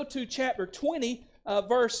 If you go to chapter 20,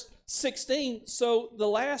 verse 16, so the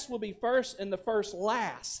last will be first and the first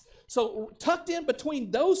last. So tucked in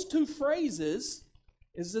between those two phrases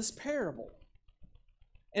is this parable.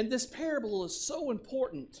 And this parable is so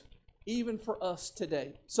important even for us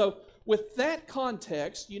today. So with that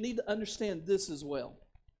context, you need to understand this as well.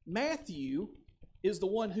 Matthew is the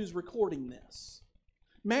one who's recording this.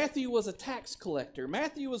 Matthew was a tax collector.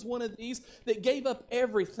 Matthew was one of these that gave up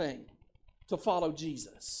everything to follow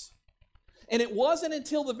Jesus. And it wasn't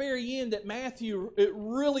until the very end that Matthew, it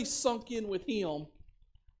really sunk in with him,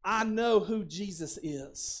 I know who Jesus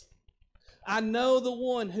is. I know the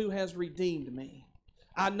one who has redeemed me.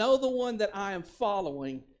 I know the one that I am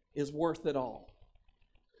following is worth it all.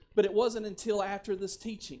 But it wasn't until after this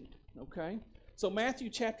teaching, okay? So Matthew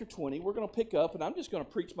chapter 20, we're going to pick up, and I'm just going to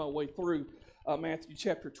preach my way through Matthew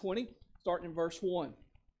chapter 20, starting in verse 1.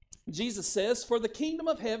 Jesus says, "For the kingdom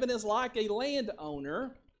of heaven is like a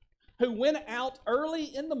landowner who went out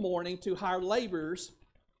early in the morning to hire laborers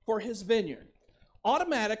for his vineyard."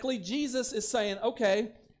 Automatically, Jesus is saying,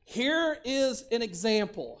 okay, here is an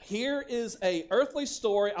example. Here is an earthly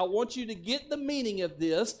story. I want you to get the meaning of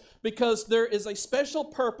this because there is a special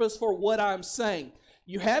purpose for what I'm saying.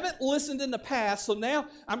 You haven't listened in the past, so now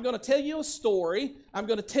I'm going to tell you a story. I'm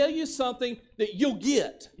going to tell you something that you'll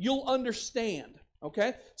get. You'll understand.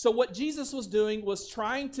 Okay? So what Jesus was doing was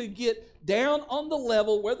trying to get down on the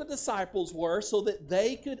level where the disciples were so that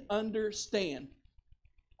they could understand.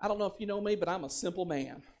 I don't know if you know me, but I'm a simple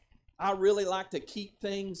man. I really like to keep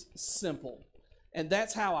things simple. And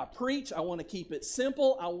that's how I preach. I want to keep it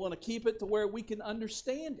simple. I want to keep it to where we can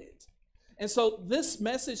understand it. And so this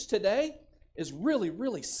message today is really,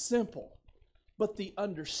 really simple. But the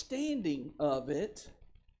understanding of it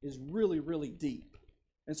is really, really deep.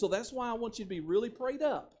 And so that's why I want you to be really prayed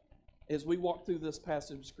up as we walk through this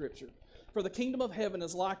passage of Scripture. For the kingdom of heaven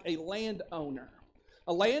is like a landowner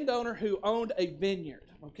who owned a vineyard.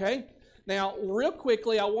 Okay? Now, real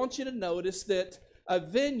quickly, I want you to notice that a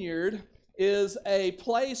vineyard is a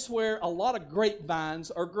place where a lot of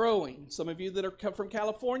grapevines are growing. Some of you that are come from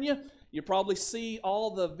California, you probably see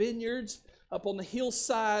all the vineyards up on the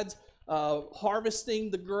hillsides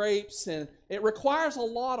harvesting the grapes, and it requires a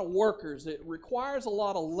lot of workers. It requires a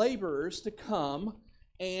lot of laborers to come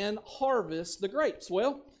and harvest the grapes.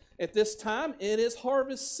 Well, at this time, it is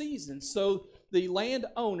harvest season, so the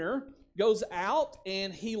landowner goes out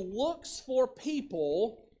and he looks for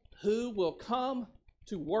people who will come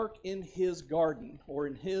to work in his garden or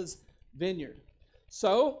in his vineyard.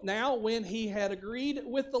 So now when he had agreed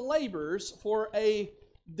with the laborers for a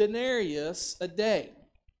denarius a day,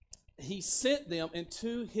 he sent them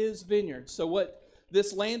into his vineyard. So what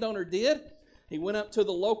this landowner did, he went up to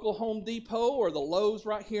the local Home Depot or the Lowe's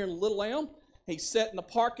right here in Little Elm. He sat in the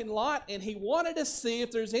parking lot and he wanted to see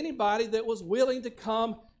if there's anybody that was willing to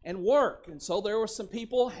come and work. And so there were some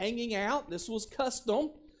people hanging out. This was custom,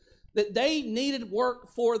 that they needed work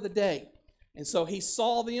for the day. And so he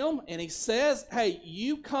saw them and he says, "Hey,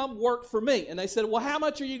 you come work for me." And they said, "Well, how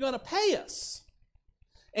much are you going to pay us?"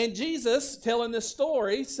 And Jesus, telling this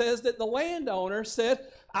story, says that the landowner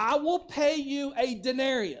said, "I will pay you a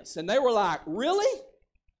denarius." And they were like, "Really?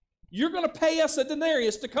 You're going to pay us a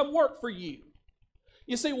denarius to come work for you?"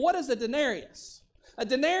 You see, what is a denarius? A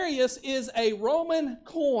denarius is a Roman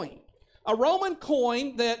coin. A Roman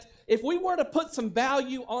coin that if we were to put some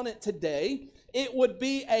value on it today, it would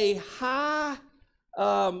be a high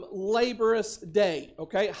laborious day,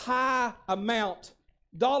 okay? High amount,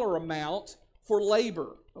 dollar amount for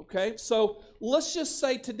labor, okay? So let's just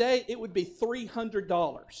say today it would be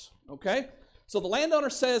 $300, okay? So the landowner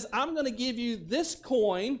says, "I'm going to give you this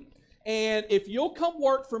coin, and if you'll come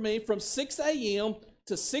work for me from 6 a.m.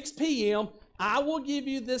 to 6 p.m., I will give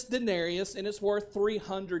you this denarius, and it's worth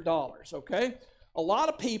 $300, okay? A lot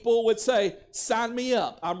of people would say, "Sign me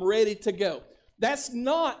up. I'm ready to go." That's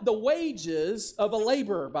not the wages of a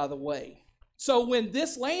laborer, by the way. So when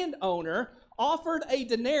this landowner offered a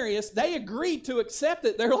denarius, they agreed to accept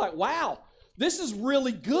it. They're like, "Wow, this is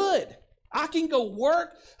really good. I can go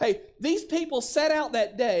work." Hey, these people set out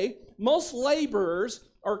that day. Most laborers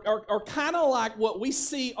are kind of like what we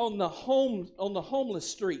see on the homeless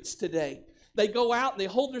streets today. They go out and they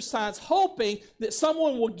hold their signs hoping that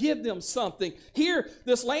someone will give them something. Here,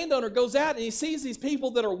 this landowner goes out and he sees these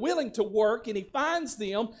people that are willing to work, and he finds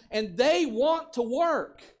them and they want to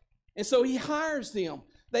work. And so he hires them.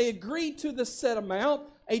 They agreed to the set amount,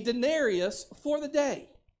 a denarius for the day.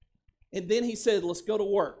 And then he said, "Let's go to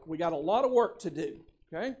work. We got a lot of work to do."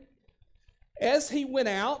 Okay? As he went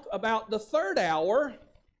out, about the third hour,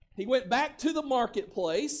 he went back to the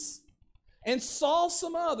marketplace and saw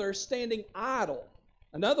some others standing idle.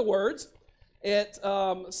 In other words, at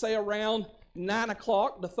say around 9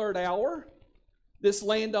 o'clock, the third hour, this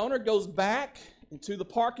landowner goes back into the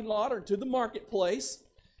parking lot or to the marketplace,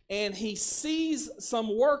 and he sees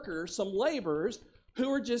some workers, some laborers,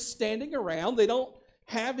 who are just standing around. They don't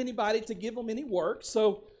have anybody to give them any work.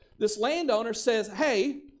 So this landowner says,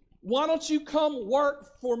 "Hey, why don't you come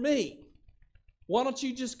work for me? Why don't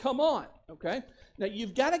you just come on?" Okay? Now,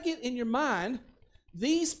 you've got to get in your mind,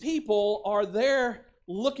 these people are there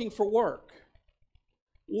looking for work.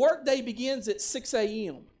 Workday begins at 6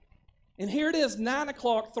 a.m. And here it is, 9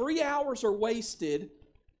 o'clock, 3 hours are wasted.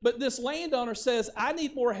 But this landowner says, "I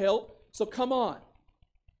need more help, so come on."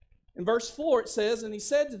 In verse 4 it says, "And he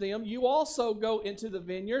said to them, 'You also go into the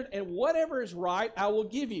vineyard, and whatever is right I will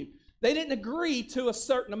give you.'" They didn't agree to a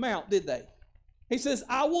certain amount, did they? He says,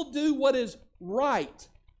 "I will do what is right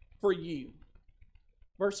for you."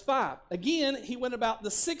 Verse 5. Again, he went about the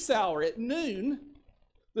 6th hour. At noon,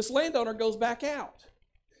 this landowner goes back out.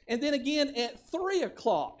 And then again at 3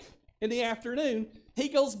 o'clock in the afternoon, he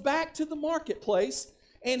goes back to the marketplace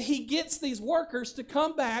and he gets these workers to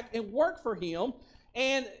come back and work for him.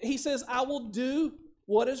 And he says, I will do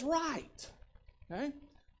what is right. Okay?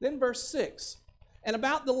 Then verse 6. And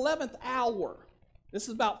about the 11th hour, this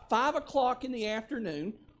is about 5 o'clock in the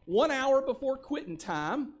afternoon, 1 hour before quitting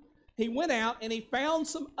time, he went out and he found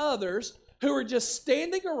some others who are just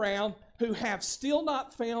standing around who have still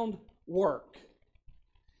not found work.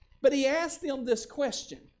 But he asked them this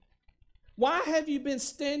question: why have you been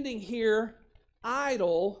standing here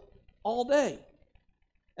idle all day?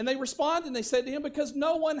 And they responded and they said to him, because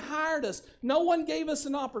no one hired us. No one gave us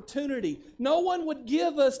an opportunity. No one would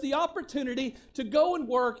give us the opportunity to go and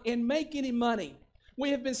work and make any money. We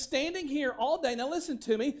have been standing here all day. Now listen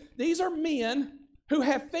to me. These are men who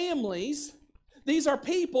have families. These are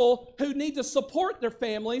people who need to support their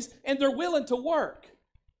families, and they're willing to work.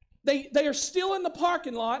 They are still in the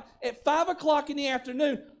parking lot at 5 o'clock in the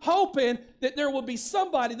afternoon, hoping that there will be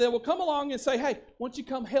somebody that will come along and say, hey, why don't you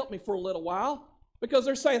come help me for a little while? Because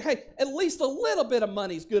they're saying, hey, at least a little bit of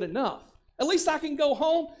money is good enough. At least I can go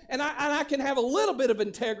home and I can have a little bit of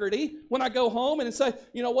integrity when I go home and say,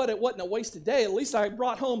 you know what, it wasn't a wasted day. At least I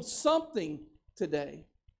brought home something today.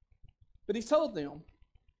 But he told them,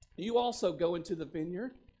 you also go into the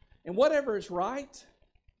vineyard, and whatever is right,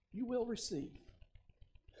 you will receive.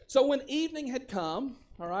 So when evening had come,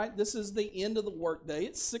 all right, this is the end of the workday,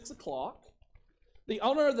 it's 6 o'clock, the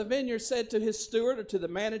owner of the vineyard said to his steward or to the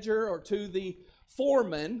manager or to the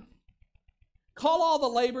foreman, call all the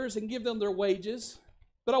laborers and give them their wages,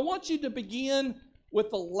 but I want you to begin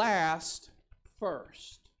with the last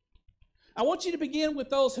first. I want you to begin with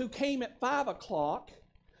those who came at 5 o'clock.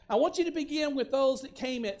 I want you to begin with those that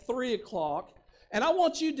came at 3 o'clock, and I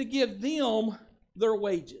want you to give them their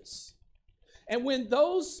wages. And when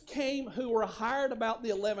those came who were hired about the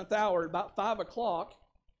 11th hour, about 5 o'clock,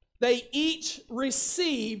 they each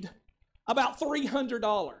received about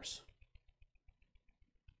 $300.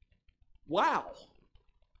 Wow.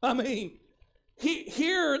 I mean,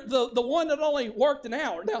 here, the one that only worked an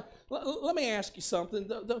hour. Now, let me ask you something.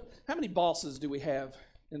 How many bosses do we have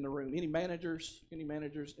in the room? Any managers? Any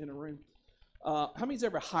managers in the room? How many's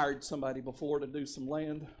ever hired somebody before to do some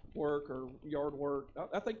land work or yard work?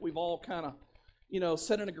 I think we've all kind of,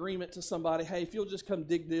 set an agreement to somebody. Hey, if you'll just come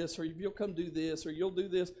dig this, or if you'll come do this, or you'll do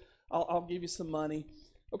this, I'll give you some money.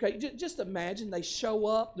 Okay, just imagine they show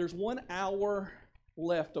up. There's 1 hour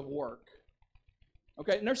left of work.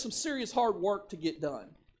 Okay, and there's some serious hard work to get done.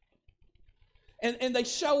 And they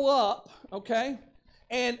show up, okay,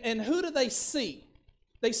 and who do they see?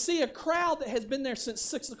 They see a crowd that has been there since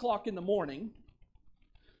 6 o'clock in the morning,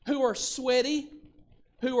 who are sweaty,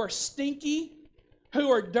 who are stinky,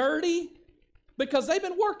 who are dirty, because they've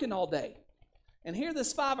been working all day. And here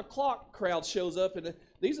this 5 o'clock crowd shows up, and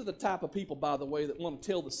these are the type of people, by the way, that want to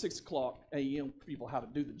tell the 6 o'clock a.m. people how to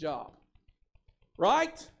do the job.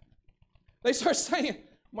 Right? They start saying,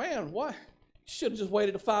 man, why? You should have just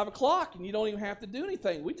waited till 5 o'clock, and you don't even have to do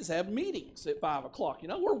anything. We just have meetings at 5 o'clock.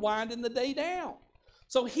 We're winding the day down.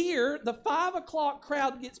 So here, the 5 o'clock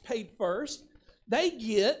crowd gets paid first. They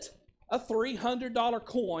get a $300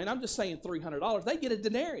 coin. I'm just saying $300. They get a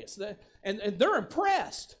denarius, and they're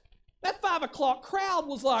impressed. That 5 o'clock crowd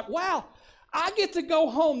was like, wow, I get to go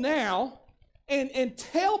home now and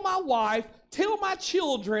tell my wife, tell my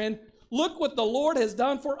children, look what the Lord has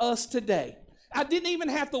done for us today. I didn't even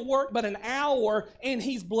have to work but an hour, and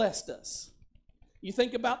He's blessed us. You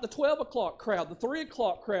think about the 12 o'clock crowd, the 3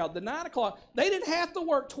 o'clock crowd, the 9 o'clock. They didn't have to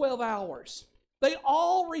work 12 hours. They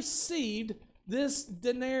all received this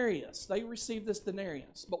denarius. They received this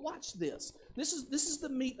denarius. But watch this. This is the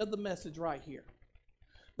meat of the message right here.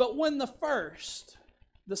 But when the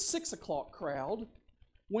 6 o'clock crowd,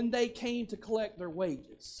 when they came to collect their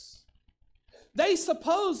wages, they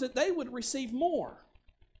supposed that they would receive more.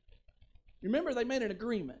 Remember, they made an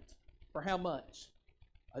agreement for how much?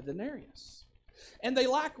 A denarius. And they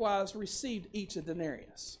likewise received each a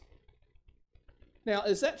denarius. Now,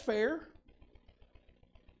 is that fair?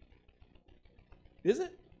 Is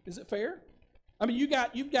it? Is it fair? I mean,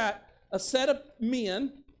 you've got a set of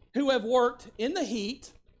men who have worked in the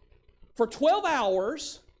heat for 12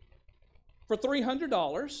 hours for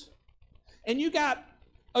 $300, and you got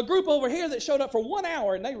a group over here that showed up for 1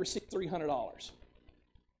 hour and they received $300.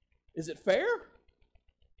 Is it fair?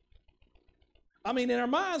 I mean, in our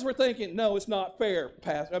minds, we're thinking, no, it's not fair,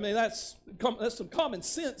 Pastor. I mean, that's some common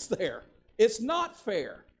sense there. It's not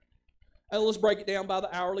fair. And let's break it down by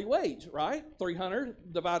the hourly wage, right?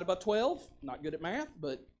 300 divided by 12. Not good at math,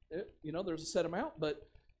 but, there's a set amount. But,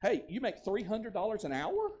 hey, you make $300 an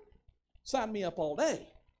hour? Sign me up all day,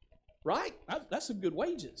 right? That's some good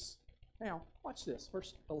wages. Now, watch this,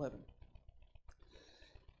 verse 11.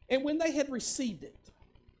 And when they had received it,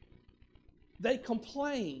 they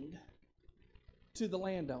complained to the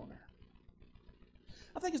landowner.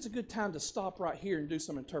 I think it's a good time to stop right here and do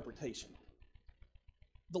some interpretation.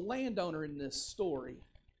 The landowner in this story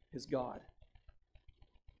is God.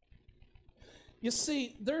 You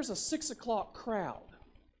see, there's a 6 o'clock crowd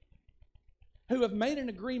who have made an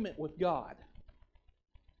agreement with God.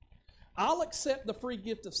 I'll accept the free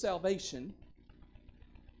gift of salvation.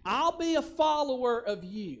 I'll be a follower of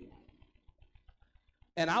you.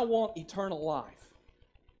 And I want eternal life.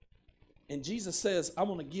 And Jesus says, I'm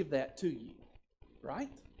going to give that to you. Right?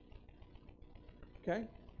 Okay?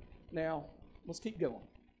 Now, let's keep going.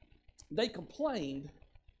 They complained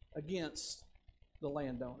against the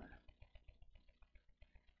landowner.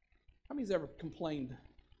 How many's ever complained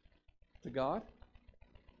to God?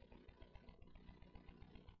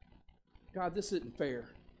 God, this isn't fair.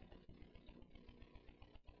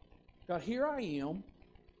 God, here I am.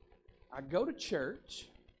 I go to church.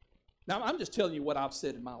 Now, I'm just telling you what I've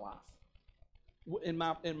said in my life. In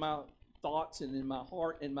my thoughts and in my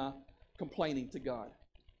heart and my complaining to God.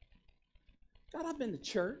 God, I've been to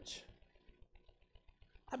church.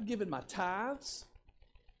 I've given my tithes.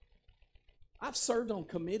 I've served on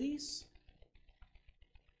committees.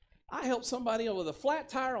 I helped somebody with a flat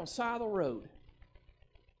tire on the side of the road.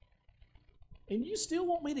 And you still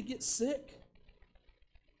want me to get sick?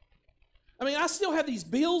 I mean, I still have these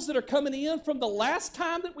bills that are coming in from the last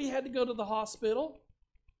time that we had to go to the hospital.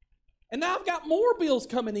 And now I've got more bills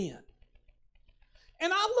coming in.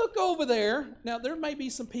 And I look over there. Now, there may be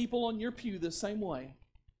some people on your pew the same way.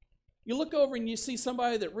 You look over and you see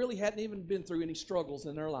somebody that really hadn't even been through any struggles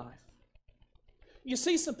in their life. You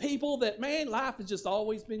see some people that, man, life has just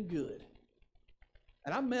always been good.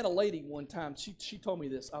 And I met a lady one time. She told me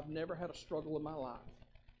this. I've never had a struggle in my life.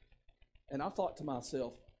 And I thought to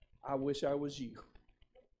myself, I wish I was you.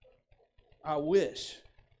 I wish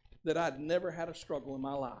that I'd never had a struggle in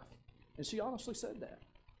my life. And she honestly said that.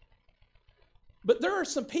 But there are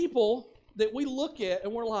some people that we look at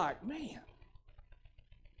and we're like, man,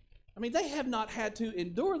 I mean, they have not had to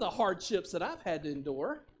endure the hardships that I've had to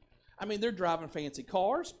endure. I mean, they're driving fancy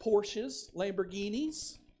cars, Porsches,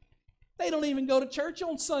 Lamborghinis. They don't even go to church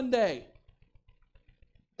on Sunday.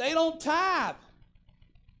 They don't tithe.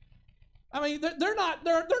 I mean, they're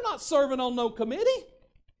not serving on no committee.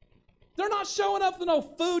 They're not showing up for no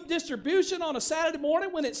food distribution on a Saturday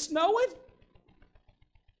morning when it's snowing.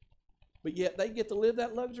 But yet they get to live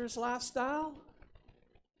that luxurious lifestyle.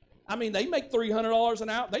 I mean, they make $300 an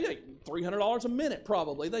hour. They make $300 a minute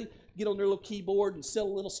probably. They get on their little keyboard and sell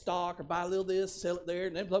a little stock or buy a little this, sell it there,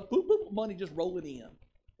 and then boop, boop, money just rolling in,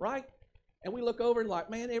 right? And we look over and like,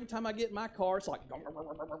 man, every time I get in my car, it's like,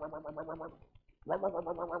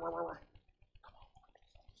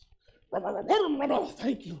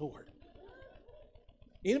 thank you, Lord.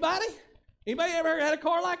 Anybody? Anybody ever had a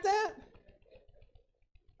car like that?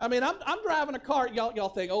 I mean, I'm driving a car. Y'all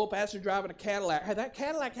think, oh, Pastor's driving a Cadillac. Hey, that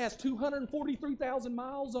Cadillac has 243,000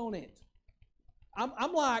 miles on it. I've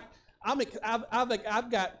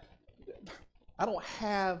got. I don't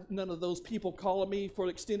have none of those people calling me for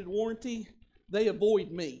extended warranty. They avoid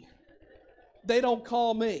me. They don't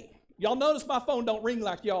call me. Y'all notice my phone don't ring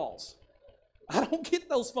like y'all's. I don't get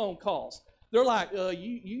those phone calls. They're like,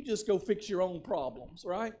 you just go fix your own problems,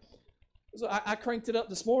 right? So I cranked it up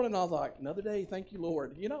this morning, and I was like, another day, thank you,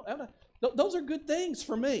 Lord. You know, those are good things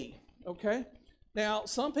for me, okay? Now,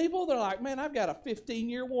 some people, they're like, man, I've got a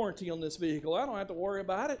 15-year warranty on this vehicle. I don't have to worry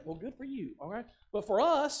about it. Well, good for you, all right? But for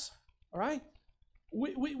us, all right,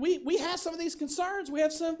 we have some of these concerns. We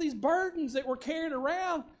have some of these burdens that we're carrying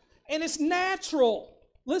around, and it's natural.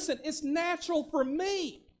 Listen, it's natural for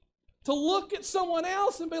me to look at someone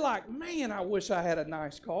else and be like, man, I wish I had a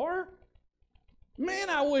nice car. Man,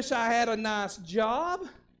 I wish I had a nice job.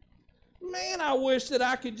 Man, I wish that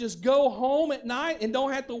I could just go home at night and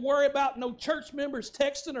don't have to worry about no church members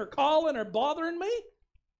texting or calling or bothering me.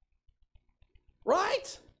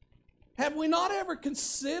 Right? Have we not ever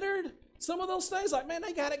considered some of those things? Like, man,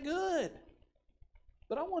 they got it good.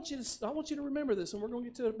 But I want you to remember this, and we're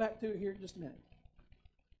going to get back to it here in just a minute.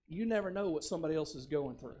 You never know what somebody else is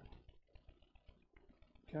going through.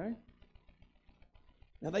 Okay?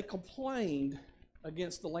 Now, they complained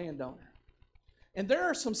against the landowner. And there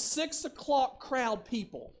are some 6 o'clock crowd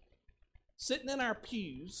people sitting in our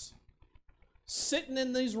pews, sitting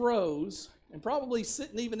in these rows, and probably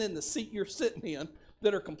sitting even in the seat you're sitting in,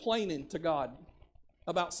 that are complaining to God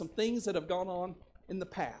about some things that have gone on in the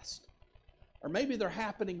past. Or maybe they're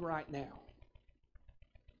happening right now.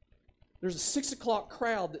 There's a 6 o'clock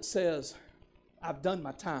crowd that says, I've done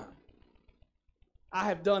my time. I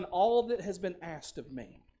have done all that has been asked of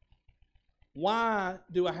me. Why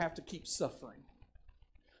do I have to keep suffering?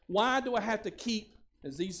 Why do I have to keep,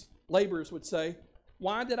 as these laborers would say,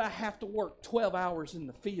 why did I have to work 12 hours in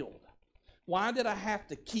the field? Why did I have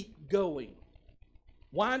to keep going?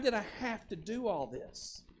 Why did I have to do all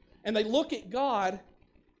this? And they look at God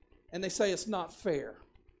and they say, it's not fair.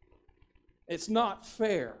 It's not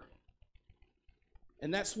fair.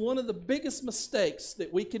 And that's one of the biggest mistakes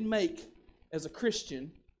that we can make as a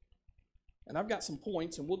Christian. And I've got some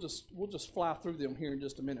points, and we'll just fly through them here in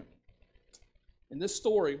just a minute. In this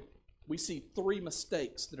story, we see 3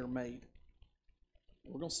 mistakes that are made.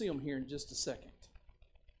 We're going to see them here in just a second.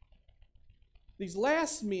 These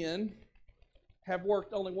last men have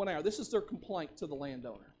worked only 1 hour. This is their complaint to the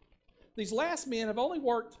landowner. These last men have only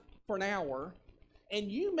worked for an hour,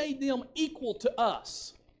 and you made them equal to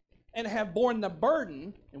us and have borne the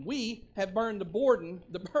burden, and we have borne the burden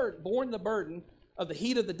of the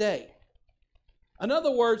heat of the day. In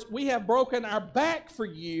other words, we have broken our back for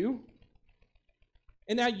you,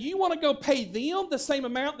 and now you want to go pay them the same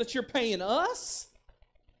amount that you're paying us?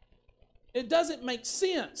 It doesn't make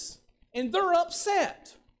sense, and they're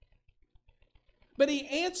upset. But he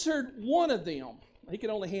answered one of them. He could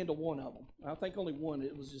only handle one of them. I think only one,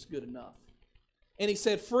 it was just good enough. And he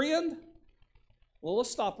said, friend, well,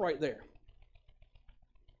 let's stop right there.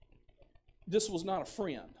 This was not a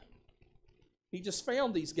friend. He just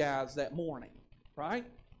found these guys that morning, right?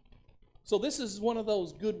 So this is one of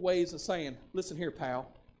those good ways of saying, listen here,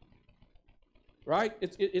 pal. Right?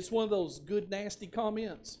 It's one of those good, nasty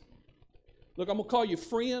comments. Look, I'm going to call you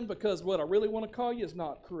friend because what I really want to call you is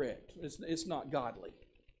not correct. It's not godly.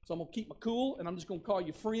 So I'm going to keep my cool, and I'm just going to call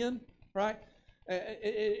you friend, right?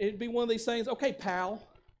 It'd be one of these things, okay, pal,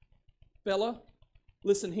 fella,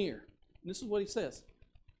 listen here. And this is what he says.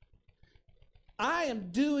 I am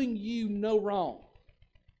doing you no wrong.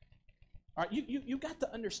 All right, you got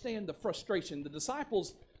to understand the frustration. The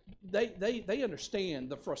disciples, they understand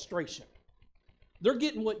the frustration. They're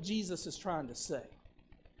getting what Jesus is trying to say.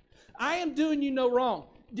 I am doing you no wrong.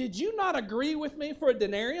 Did you not agree with me for a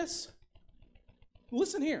denarius?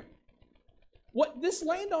 Listen here. What this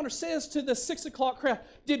landowner says to the 6 o'clock crowd,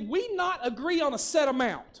 did we not agree on a set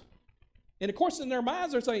amount? And of course, in their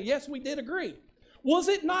minds, they're saying, yes, we did agree. Was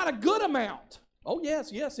it not a good amount? Oh,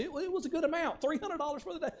 yes, it was a good amount. $300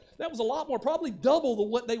 for the day. That was a lot more, probably double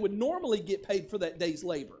what they would normally get paid for that day's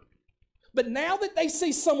labor. But now that they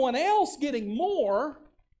see someone else getting more,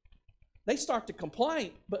 they start to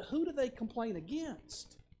complain. But who do they complain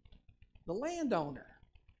against? The landowner.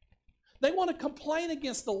 They want to complain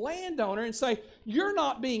against the landowner and say, you're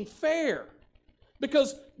not being fair.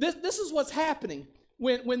 Because this is what's happening.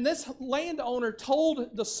 When this landowner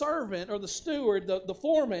told the servant or the steward, the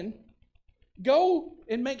foreman, go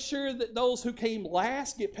and make sure that those who came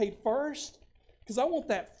last get paid first, because I want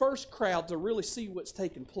that first crowd to really see what's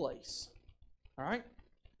taking place. All right?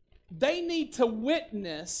 They need to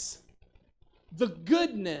witness the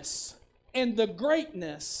goodness and the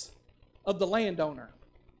greatness of the landowner.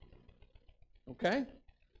 Okay?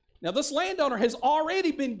 Now, this landowner has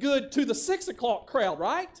already been good to the 6 o'clock crowd,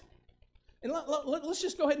 right? And let's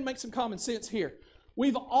just go ahead and make some common sense here.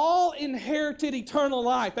 We've all inherited eternal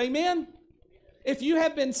life. Amen? If you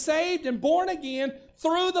have been saved and born again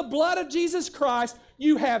through the blood of Jesus Christ,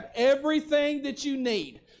 you have everything that you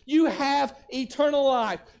need. You have eternal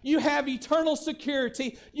life. You have eternal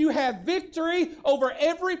security. You have victory over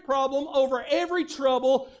every problem, over every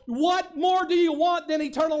trouble. What more do you want than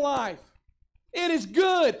eternal life? It is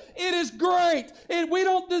good. It is great. We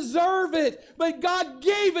don't deserve it, but God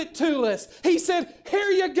gave it to us. He said, here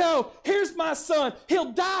you go. Here's my son.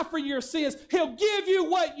 He'll die for your sins. He'll give you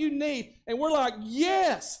what you need. And we're like,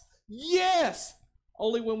 yes, yes.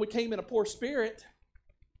 Only when we came in a poor spirit.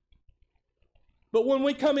 But when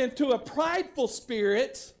we come into a prideful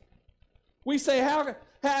spirit, we say,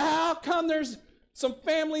 how come there's some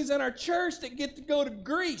families in our church that get to go to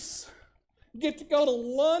Greece, get to go to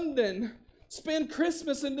London, spend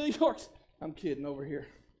Christmas in New York? I'm kidding over here.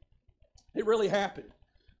 It really happened.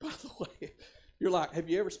 By the way, you're like, have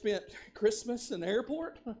you ever spent Christmas in the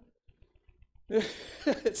airport?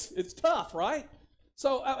 It's tough, right?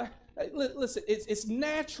 So listen, it's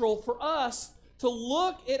natural for us to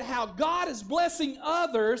look at how God is blessing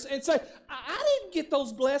others and say, I didn't get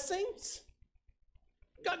those blessings.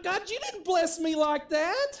 God, you didn't bless me like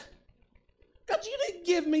that. God, you didn't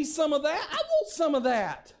give me some of that. I want some of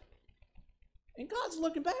that. And God's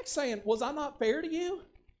looking back saying, was I not fair to you?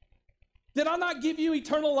 Did I not give you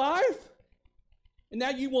eternal life? And now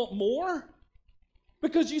you want more?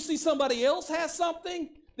 Because you see somebody else has something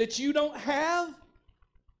that you don't have?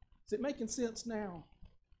 Is it making sense now?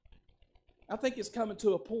 I think it's coming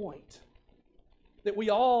to a point that we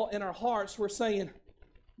all in our hearts were saying,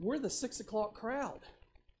 we're the 6 o'clock crowd.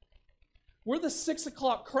 We're the 6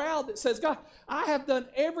 o'clock crowd that says, God, I have done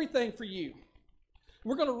everything for you.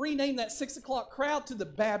 We're going to rename that 6 o'clock crowd to the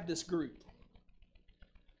Baptist group.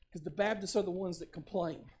 Because the Baptists are the ones that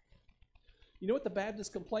complain. You know what the Baptists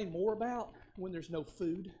complain more about? When there's no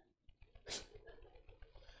food.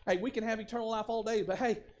 Hey, we can have eternal life all day, but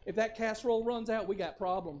hey, if that casserole runs out, we got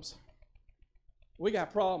problems. We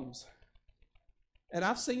got problems. And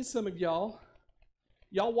I've seen some of y'all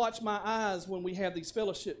watch my eyes when we have these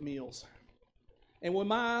fellowship meals. And when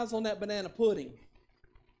my eyes on that banana pudding,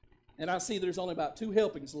 and I see there's only about 2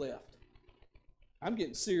 helpings left, I'm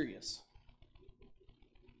getting serious.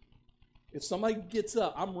 If somebody gets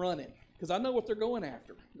up, I'm running. Because I know what they're going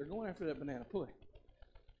after. They're going after that banana pudding.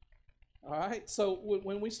 All right? So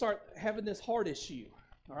when we start having this heart issue,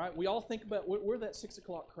 all right, we all think about, we're that 6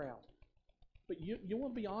 o'clock crowd. But you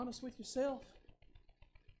want to be honest with yourself?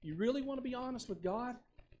 You really want to be honest with God?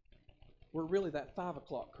 We're really that 5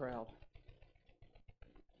 o'clock crowd.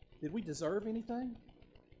 Did we deserve anything?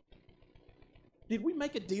 Did we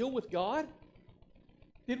make a deal with God?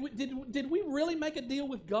 Did we really make a deal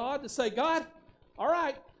with God to say, God, all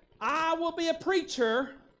right, I will be a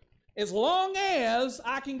preacher as long as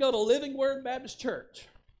I can go to Living Word Baptist Church.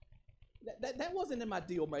 That wasn't in my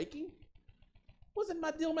deal making. Wasn't in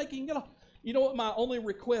my deal making. You know what my only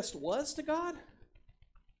request was to God?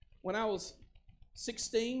 When I was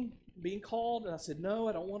 16, being called, and I said, no,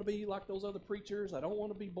 I don't want to be like those other preachers. I don't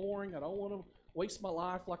want to be boring. I don't want to waste my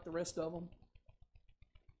life like the rest of them.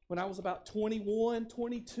 When I was about 21,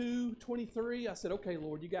 22, 23, I said, okay,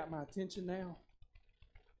 Lord, you got my attention now,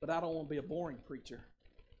 but I don't want to be a boring preacher.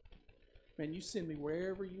 Man, you send me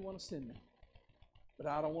wherever you want to send me, but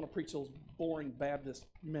I don't want to preach those boring Baptist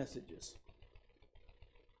messages.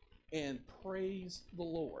 And praise the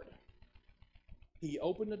Lord, He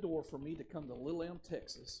opened the door for me to come to Little Elm,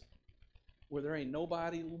 Texas, where there ain't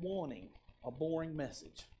nobody wanting a boring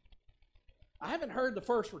message. I haven't heard the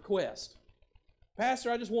first request.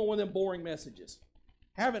 Pastor, I just want one of them boring messages.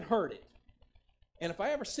 Haven't heard it. And if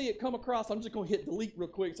I ever see it come across, I'm just going to hit delete real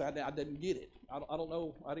quick so I didn't get it. I don't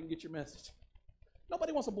know. I didn't get your message.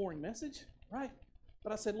 Nobody wants a boring message, right?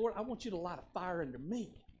 But I said, Lord, I want you to light a fire under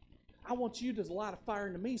me. I want you to light a fire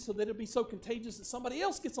into me so that it'll be so contagious that somebody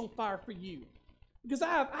else gets on fire for you. Because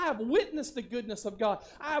I have witnessed the goodness of God.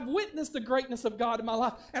 I have witnessed the greatness of God in my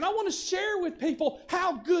life. And I want to share with people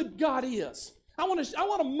how good God is. I want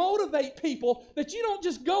to motivate people that you don't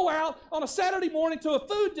just go out on a Saturday morning to a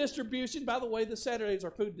food distribution. By the way, the Saturdays are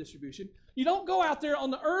food distribution. You don't go out there on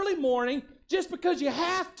the early morning just because you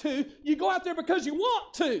have to. You go out there because you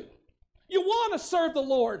want to. You want to serve the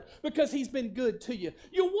Lord because He's been good to you.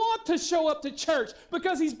 You want to show up to church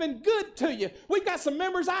because He's been good to you. We've got some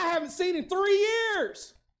members I haven't seen in 3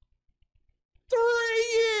 years. 3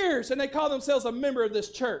 years. And they call themselves a member of this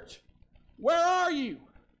church. Where are you?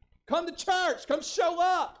 Come to church. Come show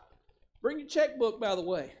up. Bring your checkbook, by the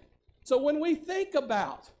way. So when we think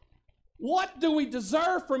about what do we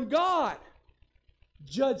deserve from God?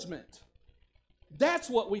 Judgment. That's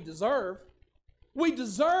what we deserve. We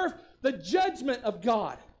deserve the judgment of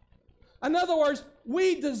God. In other words,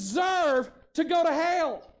 we deserve to go to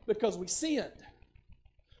hell because we sinned.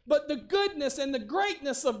 But the goodness and the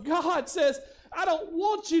greatness of God says, I don't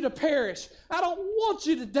want you to perish. I don't want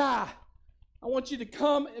you to die. I want you to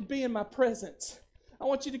come and be in my presence. I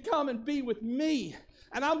want you to come and be with me.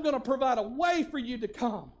 And I'm going to provide a way for you to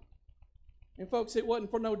come. And folks, it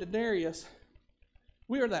wasn't for no denarius.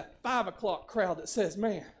 We are that 5 o'clock crowd that says,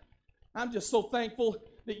 man, I'm just so thankful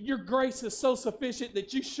that your grace is so sufficient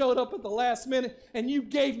that you showed up at the last minute and you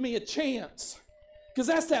gave me a chance. Because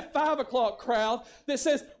that's that 5 o'clock crowd that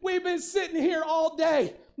says, we've been sitting here all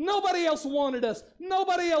day. Nobody else wanted us.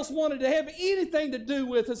 Nobody else wanted to have anything to do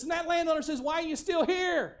with us. And that landowner says, why are you still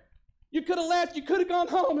here? You could have left. You could have gone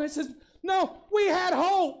home. And he says, no, we had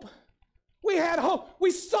hope. We had hope. We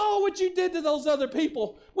saw what you did to those other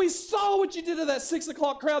people. We saw what you did to that 6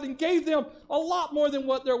 o'clock crowd and gave them a lot more than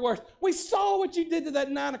what they're worth. We saw what you did to that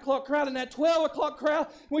 9 o'clock crowd and that 12 o'clock crowd.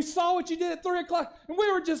 We saw what you did at 3 o'clock. And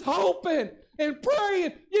we were just hoping and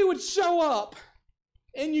praying you would show up.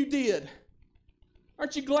 And you did.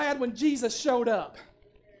 Aren't you glad when Jesus showed up?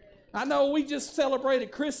 I know we just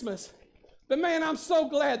celebrated Christmas, But man, I'm so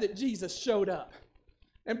glad that Jesus showed up.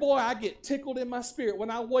 And boy, I get tickled in my spirit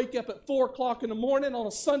when I wake up at 4 o'clock in the morning on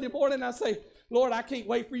a Sunday morning. I say, Lord, I can't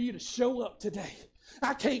wait for you to show up today.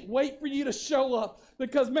 I can't wait for you to show up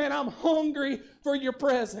because, man, I'm hungry for your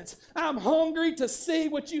presence. I'm hungry to see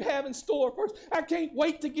what you have in store for us. I can't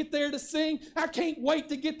wait to get there to sing. I can't wait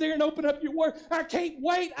to get there and open up your word. I can't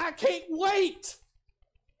wait. I can't wait.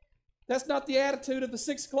 That's not the attitude of the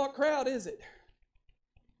 6 o'clock crowd, is it?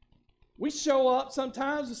 We show up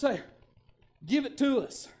sometimes and say, give it to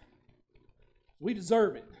us. We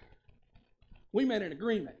deserve it. We made an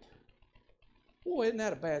agreement. Boy, isn't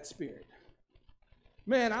that a bad spirit?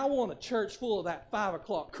 Man, I want a church full of that 5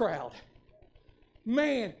 o'clock crowd.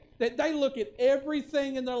 Man, that they look at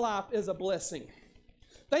everything in their life as a blessing.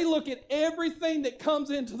 They look at everything that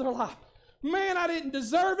comes into their life. Man, I didn't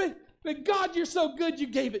deserve it, but God, you're so good you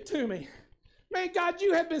gave it to me. Man, God,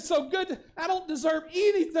 you have been so good. I don't deserve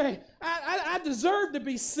anything. I deserve to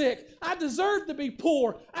be sick. I deserve to be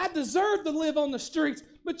poor. I deserve to live on the streets.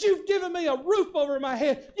 But you've given me a roof over my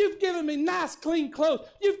head. You've given me nice, clean clothes.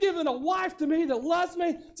 You've given a wife to me that loves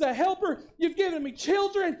me, that's a helper. You've given me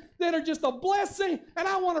children that are just a blessing, and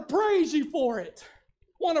I want to praise you for it.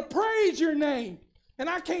 I want to praise your name. And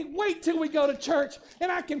I can't wait till we go to church, and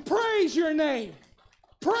I can praise your name.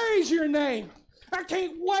 Praise your name. I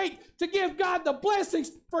can't wait to give God the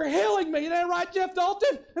blessings for healing me. Isn't that right, Jeff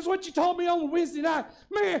Dalton? That's what you told me on Wednesday night.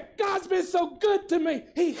 Man, God's been so good to me.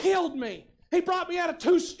 He healed me. He brought me out of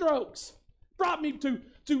 2 strokes. Brought me to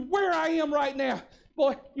where I am right now.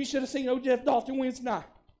 Boy, you should have seen old Jeff Dalton Wednesday night.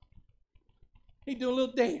 He did a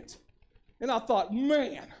little dance. And I thought,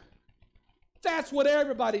 man, that's what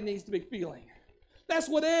everybody needs to be feeling. That's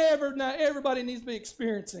what everybody needs to be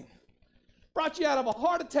experiencing. Brought you out of a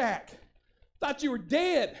heart attack. Thought you were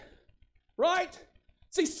dead, right?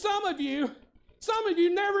 See, some of you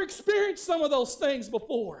never experienced some of those things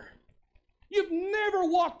before. You've never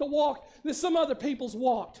walked the walk that some other people's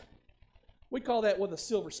walked. We call that with a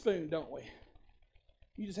silver spoon, don't we?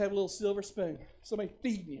 You just have a little silver spoon, somebody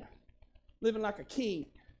feeding you, living like a king.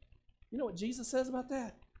 You know what Jesus says about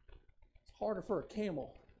that? It's harder for a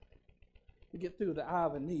camel to get through the eye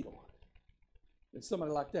of a needle than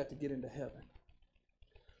somebody like that to get into heaven.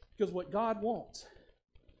 Because what God wants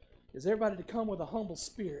is everybody to come with a humble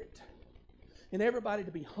spirit and everybody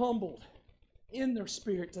to be humbled in their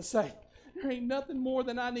spirit to say, there ain't nothing more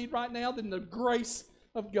than I need right now than the grace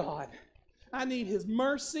of God. I need His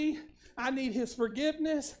mercy. I need His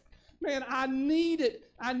forgiveness. Man, I need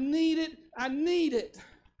it. I need it. I need it.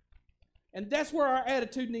 And that's where our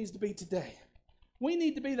attitude needs to be today. We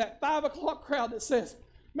need to be that 5 o'clock crowd that says,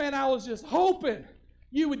 man, I was just hoping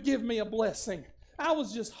you would give me a blessing. I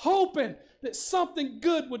was just hoping that something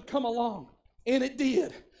good would come along. And it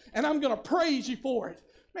did. And I'm going to praise you for it.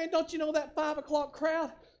 Man, don't you know that 5 o'clock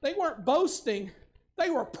crowd? They weren't boasting.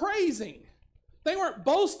 They were praising. They weren't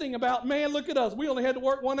boasting about, man, look at us. We only had to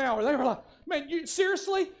work 1 hour. They were like, man,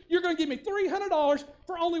 seriously? You're going to give me $300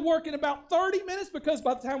 for only working about 30 minutes? Because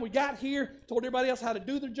by the time we got here, told everybody else how to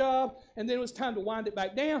do their job, and then it was time to wind it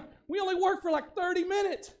back down. We only worked for like 30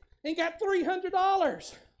 minutes and got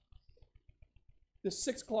 $300. This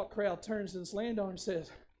 6 o'clock crowd turns to this landowner and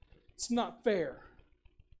says, it's not fair.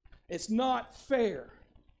 It's not fair.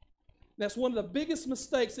 That's one of the biggest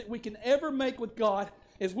mistakes that we can ever make with God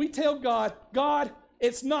is we tell God, God,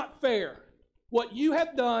 it's not fair. What you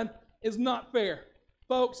have done is not fair.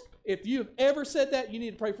 Folks, if you've ever said that, you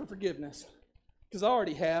need to pray for forgiveness. Because I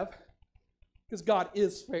already have. Because God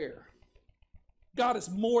is fair. God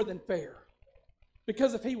is more than fair.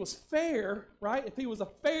 Because if He was fair, right, if He was a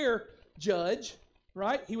fair judge,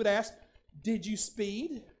 right, He would ask, did you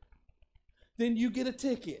speed? Then you get a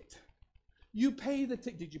ticket. You pay the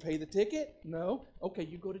ticket. Did you pay the ticket? No. Okay,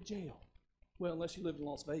 you go to jail. Well, unless you lived in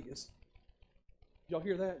Las Vegas. Y'all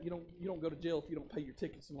hear that? You don't go to jail if you don't pay your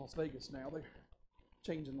tickets in Las Vegas now. They're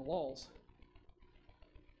changing the laws.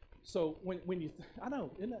 So when you, I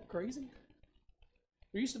know, isn't that crazy?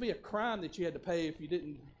 There used to be a crime that you had to pay if you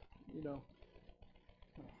didn't,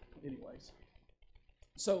 anyways.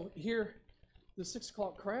 So here, the 6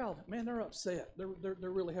 o'clock crowd, man, they're upset. They're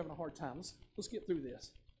really having a hard time. Let's get through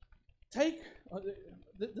this.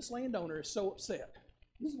 This landowner is so upset.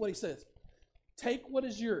 This is what he says. Take what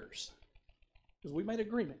is yours. Because we made an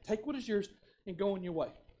agreement. Take what is yours and go on your way.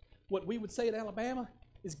 What we would say in Alabama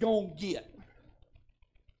is go on get.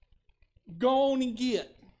 Go on and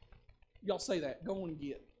get. Y'all say that. Go on and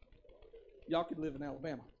get. Y'all could live in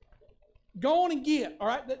Alabama. Go on and get. All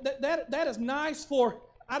right? That is nice for,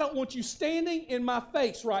 I don't want you standing in my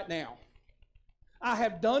face right now. I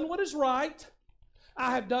have done what is right.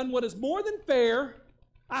 I have done what is more than fair.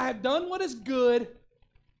 I have done what is good.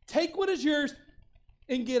 Take what is yours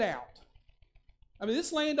and get out. I mean,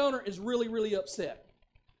 this landowner is really, really upset.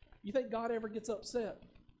 You think God ever gets upset?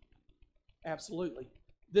 Absolutely.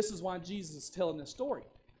 This is why Jesus is telling this story.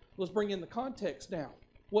 Let's bring in the context now.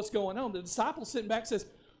 What's going on? The disciple sitting back says,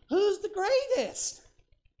 who's the greatest?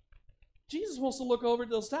 Jesus wants to look over at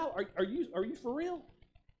those disciples. Are you for real?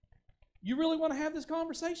 You really want to have this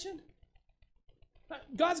conversation?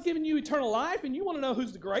 God's given you eternal life and you want to know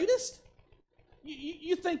who's the greatest?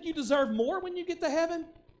 You think you deserve more when you get to heaven?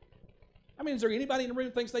 I mean, is there anybody in the room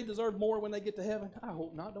who thinks they deserve more when they get to heaven? I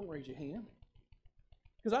hope not. Don't raise your hand.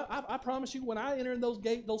 Because I promise you, when I enter in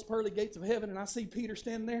those pearly gates of heaven and I see Peter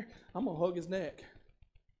standing there, I'm going to hug his neck.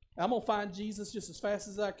 I'm going to find Jesus just as fast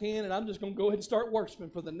as I can, and I'm just going to go ahead and start worshiping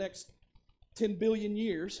for the next 10 billion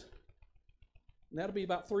years. And that'll be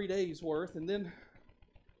about 3 days worth, and then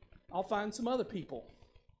I'll find some other people.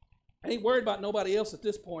 I ain't worried about nobody else at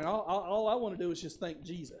this point. All I want to do is just thank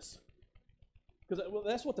Jesus. Because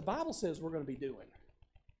that's what the Bible says we're going to be doing.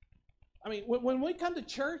 I mean, when we come to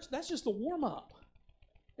church, that's just a warm-up.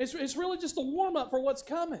 It's really just a warm-up for what's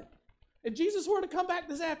coming. If Jesus were to come back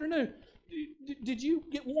this afternoon, did you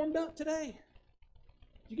get warmed up today?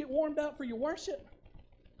 Did you get warmed up for your worship?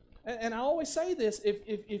 And I always say this,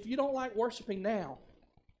 if you don't like worshiping now,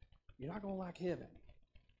 you're not going to like heaven.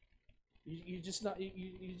 You're just not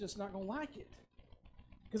going to like it.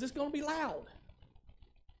 Because it's going to be loud.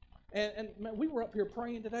 And man, we were up here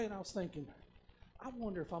praying today, and I was thinking, I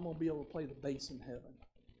wonder if I'm going to be able to play the bass in heaven.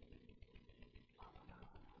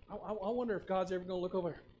 I wonder if God's ever going to look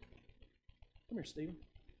over. Come here, Stephen.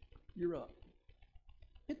 You're up.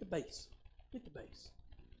 Hit the bass. Hit the bass.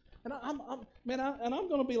 And I'm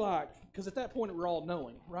going to be like, because at that point we're all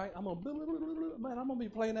knowing, right? I'm going to be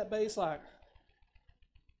playing that bass like.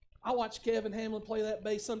 I watch Kevin Hamlin play that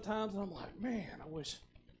bass sometimes, and I'm like, man,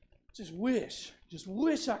 just wish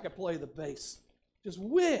I could play the bass. Just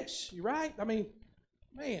wish, you right? I mean,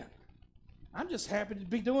 man, I'm just happy to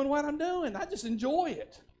be doing what I'm doing. I just enjoy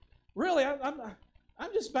it. Really,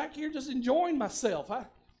 I'm just back here just enjoying myself.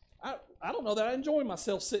 I don't know that I enjoy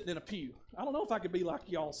myself sitting in a pew. I don't know if I could be like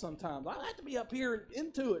y'all sometimes. I like to be up here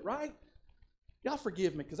into it, right? Y'all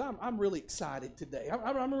forgive me because I'm really excited today.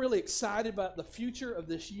 I'm really excited about the future of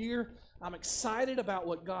this year. I'm excited about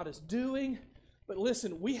what God is doing. But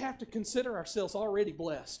listen, we have to consider ourselves already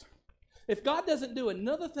blessed. If God doesn't do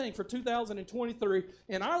another thing for 2023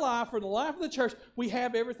 in our life or the life of the church, we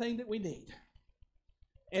have everything that we need.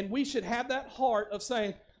 And we should have that heart of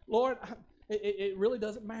saying, Lord, it really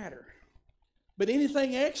doesn't matter. But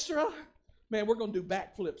anything extra, man, we're going to do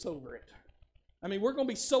backflips over it. I mean, we're going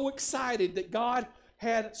to be so excited that God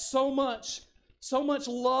had so much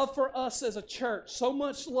love for us as a church, so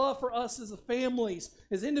much love for us as families,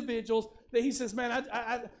 as individuals, that He says, man,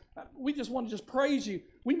 we just want to just praise You.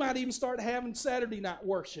 We might even start having Saturday night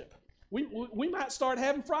worship. We might start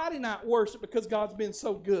having Friday night worship because God's been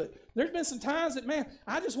so good. There's been some times that, man,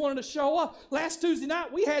 I just wanted to show up. Last Tuesday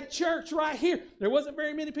night, we had church right here. There wasn't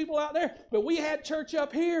very many people out there, but we had church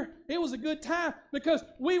up here. It was a good time because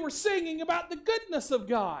we were singing about the goodness of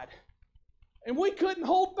God. And we couldn't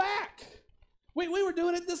hold back. We were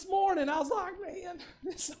doing it this morning. I was like, man,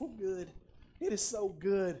 it's so good. It is so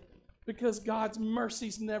good. Because God's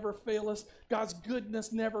mercies never fail us. God's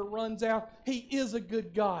goodness never runs out. He is a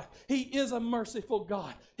good God. He is a merciful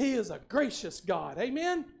God. He is a gracious God.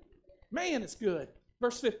 Amen? Man, it's good.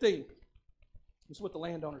 Verse 15. This is what the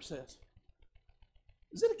landowner says.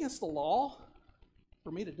 Is it against the law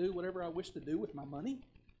for me to do whatever I wish to do with my money?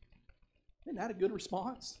 Isn't that a good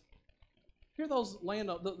response? Here those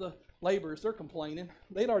the laborers, they're complaining.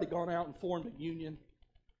 They'd already gone out and formed a union.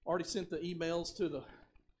 Already sent the emails to the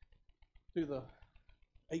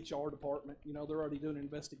HR department. You know, they're already doing an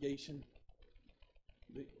investigation.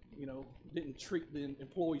 They, didn't treat the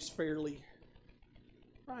employees fairly.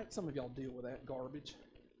 Right? Some of y'all deal with that garbage.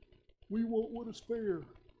 We want what is fair.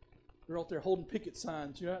 They're out there holding picket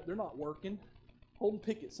signs. They're not working. Holding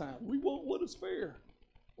picket signs. We want what is fair.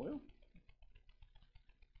 Well,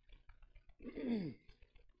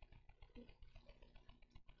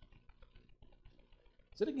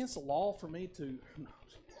 is it against the law for me to...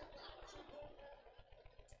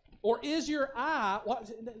 Or is your eye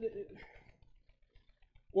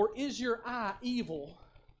evil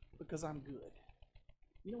because I'm good?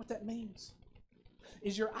 You know what that means?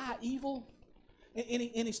 Is your eye evil? And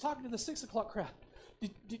he's talking to the 6 o'clock crowd.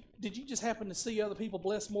 Did you just happen to see other people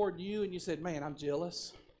blessed more than you and you said, man, I'm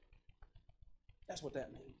jealous? That's what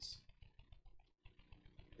that means.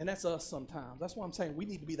 And that's us sometimes. That's why I'm saying we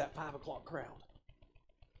need to be that 5 o'clock crowd.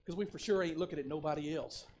 Because we for sure ain't looking at nobody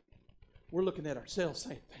else. we're looking at ourselves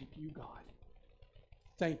saying, thank you, God.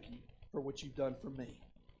 Thank you for what you've done for me.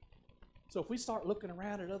 So if we start looking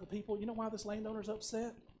around at other people, you know why this landowner's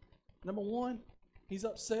upset? Number one, he's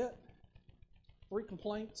upset. 3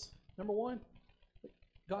 complaints. Number one,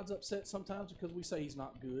 God's upset sometimes because we say he's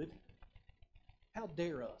not good. How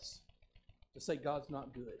dare us to say God's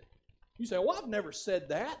not good? You say, well, I've never said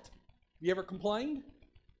that. You ever complained?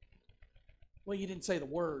 Well, you didn't say the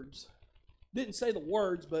words. Didn't say the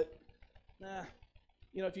words, but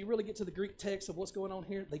you know, if you really get to the Greek text of what's going on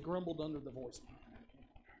here, they grumbled under the voice.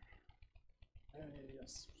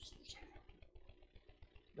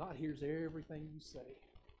 God hears everything you say.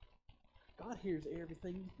 God hears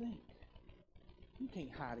everything you think. You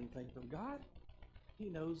can't hide anything from God. He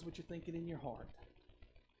knows what you're thinking in your heart.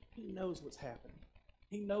 He knows what's happening.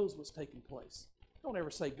 He knows what's taking place. Don't ever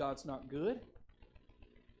say God's not good.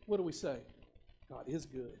 What do we say? God is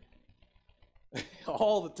good.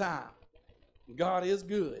 All the time. God is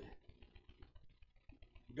good.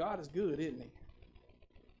 God is good, isn't he?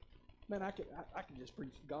 Man, I could just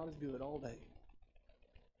preach God is good all day.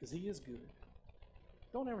 Because he is good.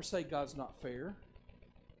 Don't ever say God's not fair.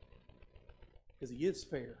 Because he is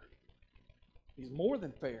fair. He's more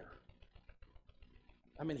than fair.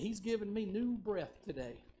 I mean, he's given me new breath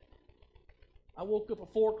today. I woke up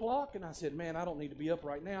at 4 o'clock and I said, man, I don't need to be up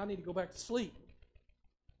right now. I need to go back to sleep.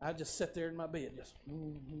 I just sat there in my bed, just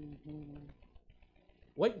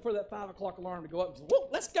waiting for that 5 o'clock alarm to go up and say, whoa,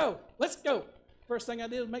 let's go, let's go. First thing I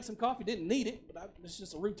did was make some coffee. Didn't need it, but it's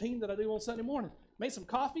just a routine that I do on Sunday morning. Made some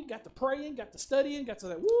coffee, got to praying, got to studying, got to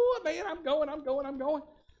that, woo, man, I'm going.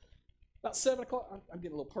 About 7 o'clock, I'm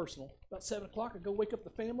getting a little personal. About 7 o'clock, I go wake up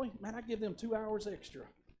the family. Man, I give them 2 hours extra.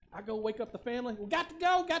 I go wake up the family. We got to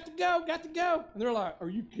go. And they're like, are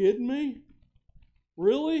you kidding me?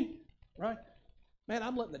 Really? Right? Man,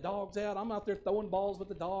 I'm letting the dogs out. I'm out there throwing balls with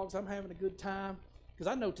the dogs. I'm having a good time because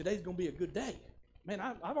I know today's going to be a good day. Man,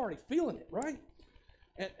 I'm already feeling it, right?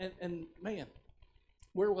 And man,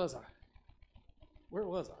 where was I?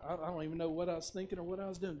 I don't even know what I was thinking or what I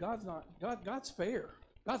was doing. God's fair.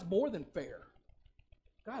 God's more than fair.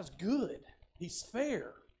 God's good. He's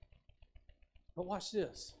fair. But watch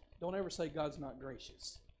this. Don't ever say God's not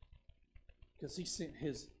gracious. Because he sent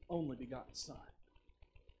his only begotten Son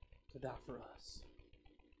to die for us.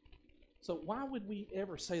 So why would we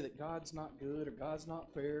ever say that God's not good or God's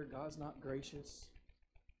not fair, God's not gracious?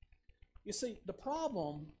 You see, the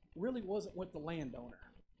problem really wasn't with the landowner.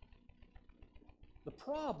 The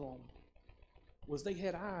problem was they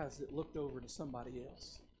had eyes that looked over to somebody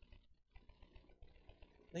else.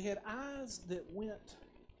 They had eyes that went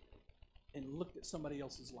and looked at somebody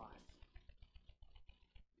else's life.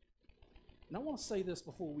 And I want to say this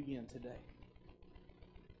before we end today.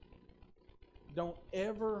 Don't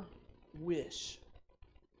ever wish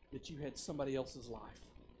that you had somebody else's life.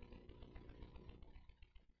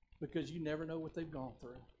 Because you never know what they've gone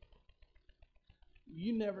through.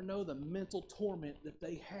 You never know the mental torment that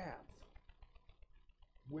they have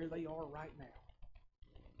where they are right now.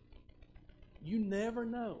 You never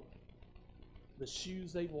know the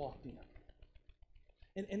shoes they've walked in.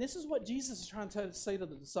 And this is what Jesus is trying to say to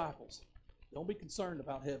the disciples. Don't be concerned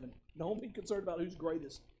about heaven. Don't be concerned about who's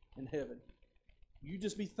greatest in heaven. You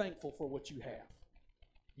just be thankful for what you have.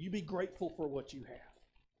 You be grateful for what you have.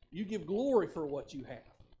 You give glory for what you have.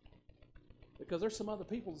 Because there's some other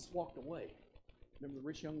people that's walked away. Remember the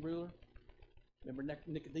rich young ruler? Remember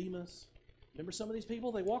Nicodemus? Remember some of these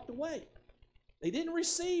people? They walked away. They didn't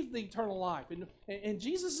receive the eternal life. And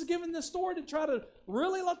Jesus is giving this story to try to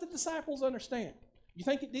really let the disciples understand. You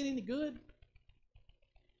think it did any good?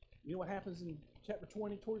 You know what happens in chapter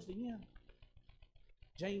 20 towards the end?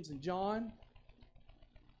 James and John,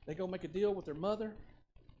 they go make a deal with their mother.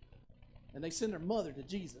 And they send their mother to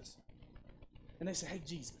Jesus. And they say, hey,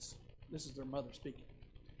 Jesus, this is their mother speaking.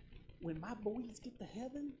 When my boys get to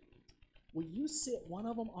heaven, will you sit one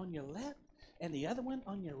of them on your left and the other one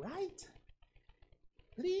on your right?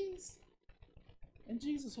 Please? And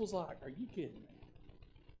Jesus was like, are you kidding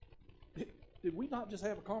me? Did we not just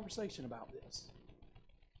have a conversation about this?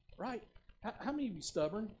 Right? How many of you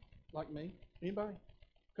stubborn like me? Anybody?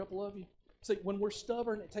 A couple of you? See, when we're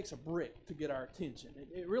stubborn, it takes a brick to get our attention.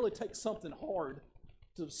 It really takes something hard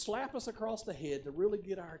to slap us across the head to really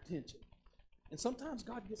get our attention. And sometimes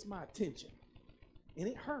God gets my attention, and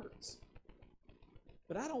it hurts.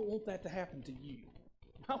 But I don't want that to happen to you.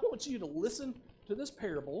 I want you to listen to this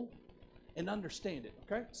parable and understand it,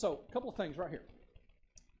 okay? So, a couple of things right here.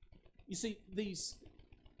 You see, the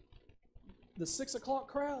 6 o'clock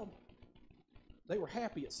crowd, they were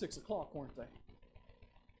happy at 6 o'clock, weren't they?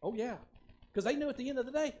 Oh, yeah. Because they knew at the end of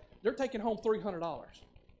the day, they're taking home $300.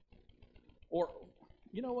 Or,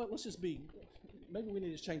 you know what, maybe we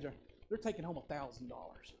need to change they're taking home $1,000.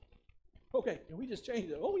 Okay, and we just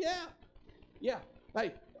changed it. Oh, yeah. Yeah.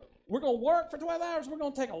 Hey, we're going to work for 12 hours. We're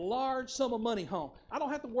going to take a large sum of money home. I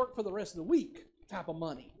don't have to work for the rest of the week type of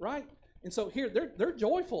money, right? And so here, they're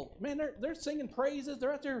joyful. Man, they're singing praises.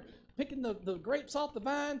 They're out there picking the grapes off the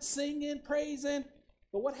vine, singing, praising.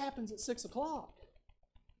 But what happens at 6 o'clock?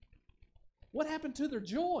 What happened to their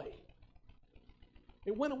joy?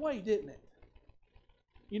 It went away, didn't it?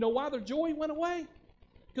 You know why their joy went away?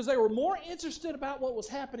 Because they were more interested about what was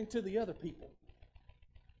happening to the other people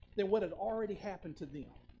than what had already happened to them.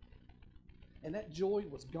 And that joy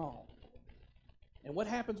was gone. And what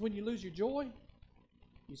happens when you lose your joy?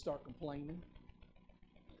 You start complaining.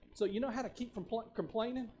 So you know how to keep from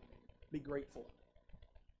complaining? Be grateful.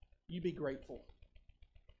 You be grateful.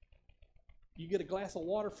 You get a glass of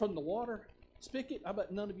water from the water spigot. I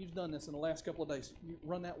bet none of you've done this in the last couple of days. You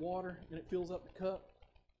run that water and it fills up the cup.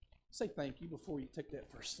 Say thank you before you take that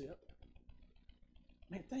first sip.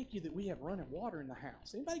 Man, thank you that we have running water in the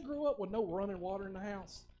house. Anybody grew up with no running water in the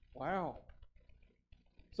house? Wow.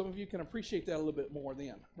 Some of you can appreciate that a little bit more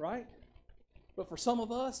then, right? But for some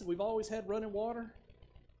of us, we've always had running water,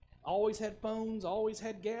 always had phones, always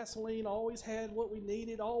had gasoline, always had what we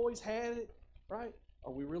needed, always had it, right?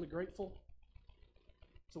 Are we really grateful?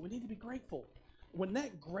 So we need to be grateful. When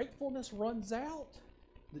that gratefulness runs out,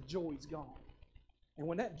 the joy's gone. And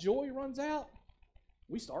when that joy runs out,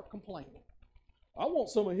 we start complaining. I want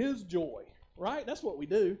some of his joy, right? That's what we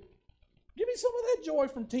do. Give me some of that joy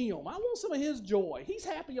from Tim. I want some of his joy. He's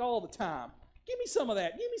happy all the time. Give me some of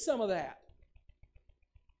that. Give me some of that.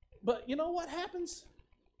 But you know what happens?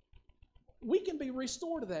 We can be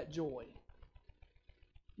restored to that joy.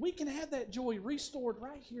 We can have that joy restored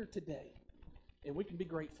right here today. And we can be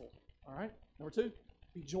grateful. All right? Number 2,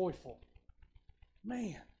 be joyful.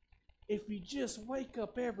 Man, if you just wake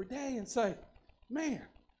up every day and say, man,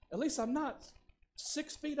 at least I'm not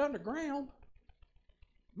 6 feet underground.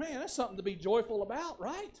 Man, that's something to be joyful about,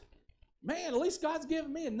 right? Man, at least God's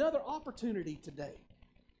given me another opportunity today.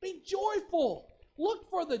 Be joyful. Look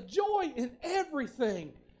for the joy in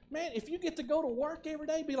everything. Man, if you get to go to work every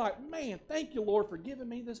day, be like, man, thank you, Lord, for giving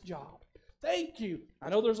me this job. Thank you. I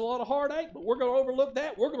know there's a lot of heartache, but we're going to overlook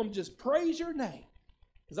that. We're going to just praise your name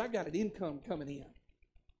because I got an income coming in.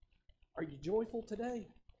 Are you joyful today?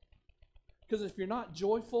 Because if you're not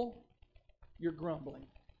joyful, you're grumbling.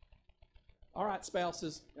 All right,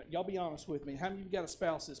 spouses, y'all be honest with me. How many of you got a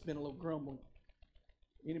spouse that's been a little grumbling?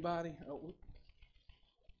 Anybody? Oh,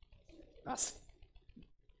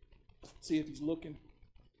 see if he's looking.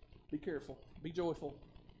 Be careful. Be joyful.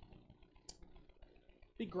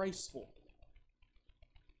 Be graceful.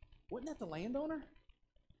 Wasn't that the landowner?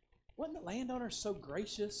 Wasn't the landowner so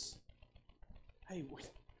gracious? Hey,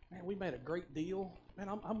 man, we made a great deal. Man,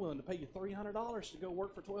 I'm willing to pay you $300 to go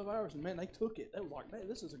work for 12 hours. And man, they took it. They was like, man,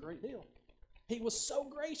 this is a great deal. He was so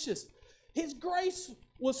gracious. His grace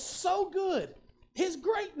was so good. His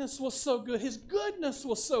greatness was so good. His goodness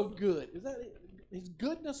was so good. Is that it? His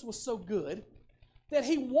goodness was so good that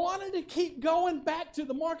he wanted to keep going back to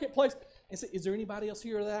the marketplace and say, is there anybody else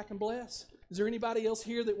here that I can bless? Is there anybody else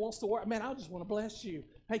here that wants to work? Man, I just want to bless you.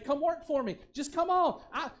 Hey, come work for me. Just come on.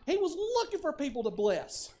 He was looking for people to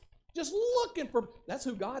bless. Just looking for, that's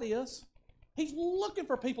who God is. He's looking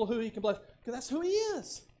for people who he can bless because that's who he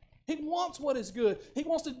is. He wants what is good. He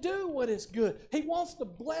wants to do what is good. He wants to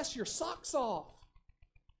bless your socks off.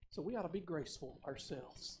 So we ought to be graceful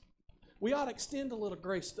ourselves. We ought to extend a little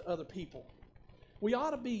grace to other people. We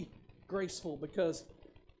ought to be graceful because,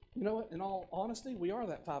 you know what, in all honesty, we are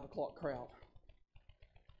that 5 o'clock crowd.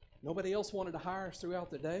 Nobody else wanted to hire us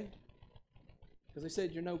throughout the day because they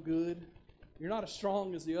said you're no good. You're not as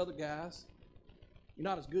strong as the other guys. You're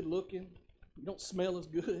not as good looking. You don't smell as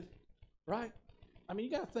good, right? I mean,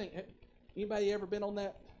 you got to think, anybody ever been on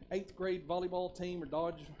that 8th grade volleyball team or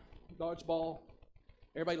dodgeball?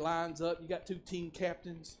 Everybody lines up. You got 2 team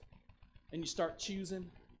captains, and you start choosing.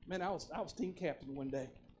 Man, I was team captain one day.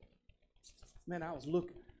 Man, I was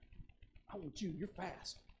looking. I want you. You're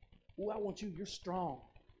fast. Oh, I want you. You're strong,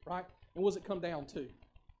 right? And what does it come down to?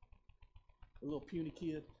 A little puny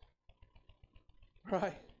kid,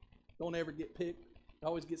 right? Don't ever get picked.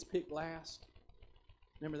 Always gets picked last.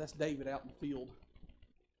 Remember, that's David out in the field.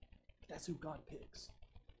 That's who God picks.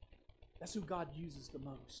 That's who God uses the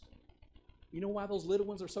most. You know why those little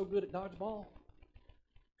ones are so good at dodgeball?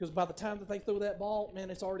 Because by the time that they throw that ball, man,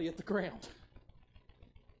 it's already at the ground.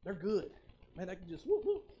 They're good. Man, they can just whoop,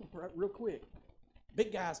 whoop, right, real quick.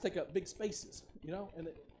 Big guys take up big spaces, you know, and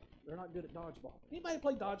they're not good at dodgeball. Anybody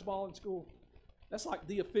play dodgeball in school? That's like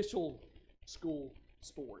the official school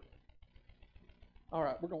sport. All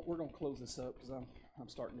right, we're gonna close this up because I'm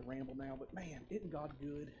starting to ramble now. But man, isn't God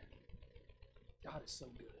good? God is so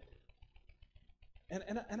good.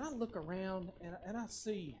 And I look around and I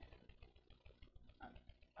see.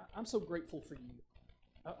 I'm so grateful for you.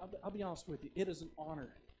 I'll be honest with you. It is an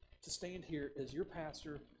honor to stand here as your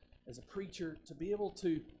pastor, as a preacher, to be able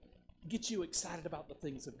to get you excited about the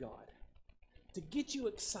things of God, to get you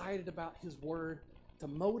excited about His Word, to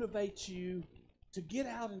motivate you to get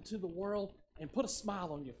out into the world and put a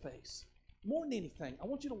smile on your face. More than anything, I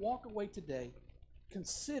want you to walk away today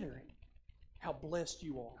considering how blessed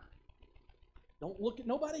you are. Don't look at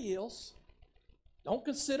nobody else. Don't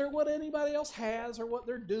consider what anybody else has or what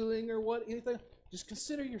they're doing or what anything. Just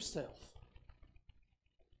consider yourself.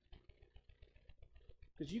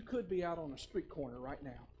 Because you could be out on a street corner right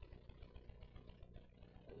now,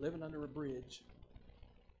 living under a bridge,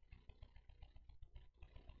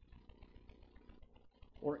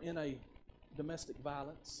 or in a domestic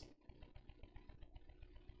violence,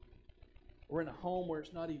 or in a home where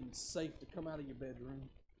it's not even safe to come out of your bedroom.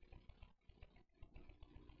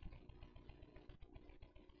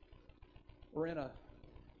 Or in a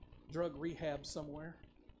drug rehab somewhere.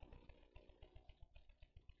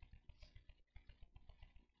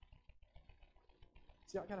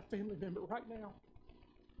 See, I got a family member right now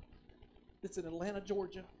that's in Atlanta,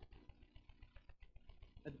 Georgia,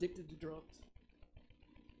 addicted to drugs.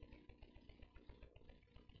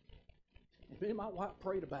 And me and my wife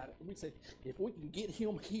prayed about it. And we said, if we can get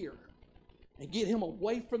him here and get him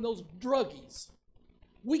away from those druggies,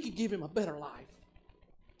 we could give him a better life.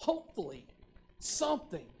 Hopefully,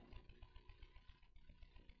 something.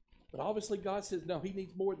 But obviously God says, no, he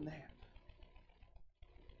needs more than that.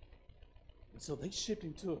 And so they shipped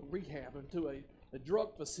him to a rehab, into a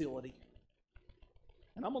drug facility.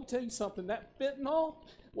 And I'm going to tell you something, that fentanyl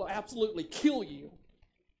will absolutely kill you.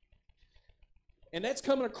 And that's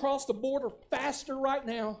coming across the border faster right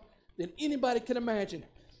now than anybody can imagine.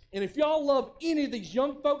 And if y'all love any of these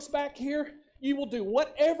young folks back here, you will do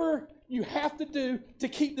whatever you have to do to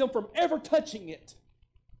keep them from ever touching it,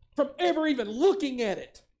 from ever even looking at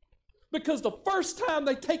it. Because the first time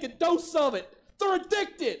they take a dose of it, they're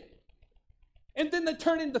addicted. And then they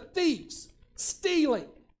turn into thieves, stealing.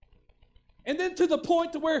 And then to the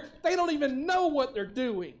point to where they don't even know what they're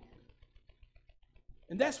doing.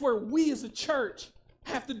 And that's where we as a church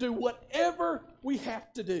have to do whatever we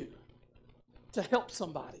have to do to help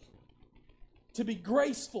somebody, to be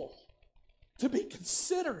graceful, to be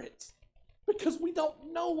considerate, because we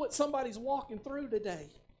don't know what somebody's walking through today.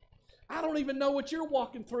 I don't even know what you're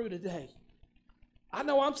walking through today. I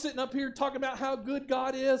know I'm sitting up here talking about how good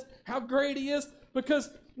God is, how great He is, because,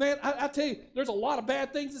 man, I tell you, there's a lot of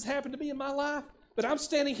bad things that's happened to me in my life, but I'm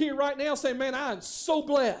standing here right now saying, man, I am so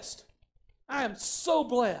blessed. I am so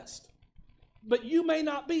blessed. But you may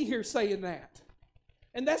not be here saying that.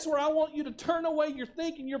 And that's where I want you to turn away your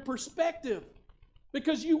thinking, your perspective,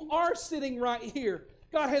 because you are sitting right here.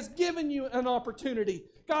 God has given you an opportunity.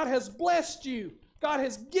 God has blessed you. God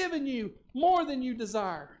has given you more than you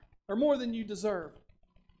desire or more than you deserve.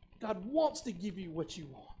 God wants to give you what you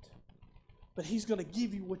want, but He's going to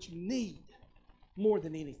give you what you need more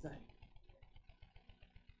than anything,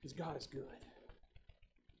 because God is good.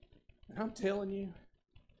 And I'm telling you,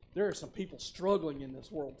 there are some people struggling in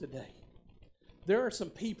this world today. There are some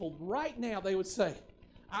people right now, they would say,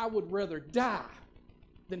 I would rather die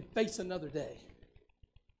than face another day.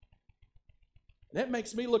 And that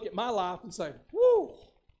makes me look at my life and say, whoo,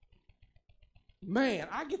 man,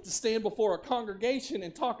 I get to stand before a congregation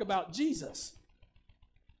and talk about Jesus.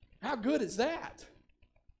 How good is that?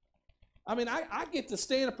 I mean, I get to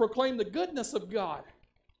stand and proclaim the goodness of God.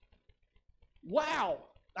 Wow.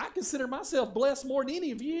 I consider myself blessed more than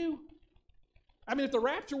any of you. I mean, if the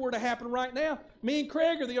rapture were to happen right now, me and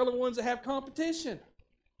Craig are the only ones that have competition.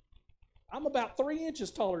 I'm about 3 inches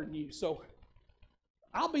taller than you, so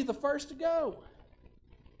I'll be the first to go.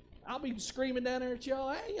 I'll be screaming down there at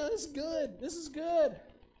y'all, hey, this is good. This is good.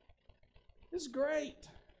 This is great.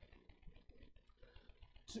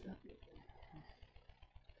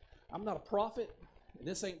 I'm not a prophet, and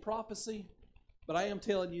this ain't prophecy, but I am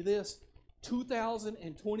telling you this.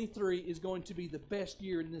 2023 is going to be the best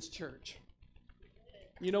year in this church.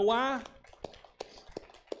 You know why?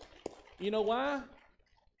 You know why?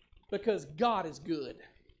 Because God is good.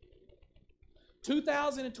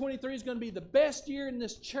 2023 is going to be the best year in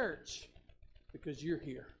this church because you're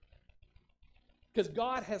here. Because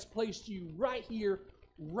God has placed you right here,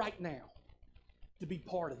 right now, to be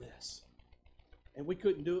part of this. And we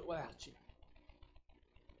couldn't do it without you.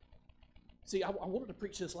 See, I wanted to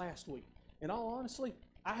preach this last week. And all honestly,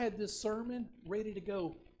 I had this sermon ready to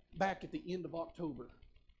go back at the end of October.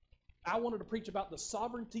 I wanted to preach about the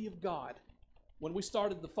sovereignty of God. When we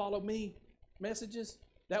started the Follow Me messages,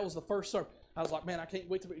 that was the first sermon. I was like, man, I can't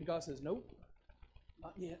wait to. And God says, nope,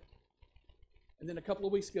 not yet. And then a couple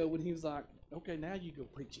of weeks ago, when He was like, okay, now you go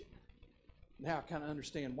preach it. Now I kind of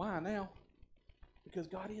understand why now. Because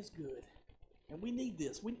God is good. And we need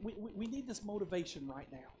this. We need this motivation right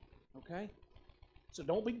now. Okay? So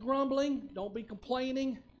don't be grumbling. Don't be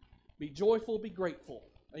complaining. Be joyful. Be grateful.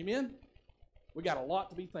 Amen? We got a lot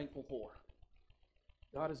to be thankful for.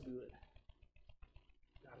 God is good.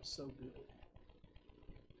 God is so good.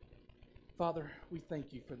 Father, we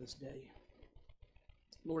thank you for this day.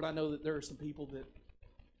 Lord, I know that there are some people that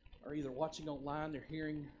are either watching online, they're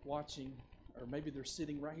hearing, watching, or maybe they're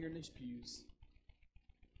sitting right here in these pews.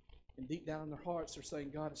 And deep down in their hearts, they're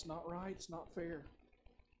saying, God, it's not right, it's not fair.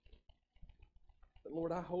 But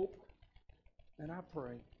Lord, I hope and I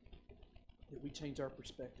pray that we change our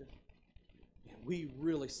perspective and we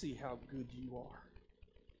really see how good you are.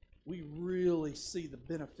 We really see the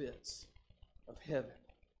benefits of heaven.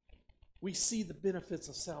 We see the benefits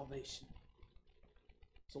of salvation.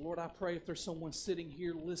 So Lord, I pray if there's someone sitting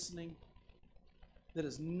here listening that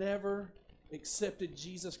has never accepted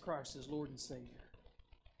Jesus Christ as Lord and Savior,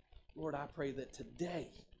 Lord, I pray that today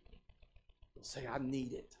they'll say, I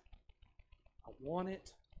need it. I want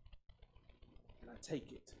it. And I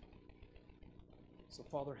take it. So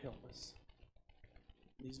Father, help us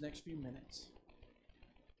in these next few minutes.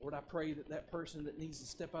 Lord, I pray that that person that needs to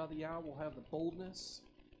step out of the aisle will have the boldness,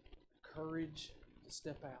 courage to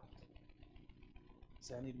step out.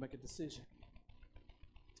 Say, I need to make a decision.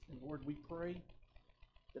 And Lord, we pray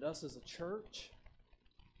that us as a church,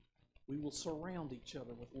 we will surround each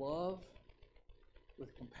other with love,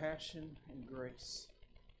 with compassion and grace.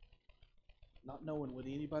 Not knowing what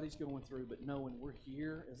anybody's going through, but knowing we're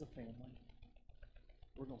here as a family.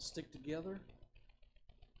 We're going to stick together.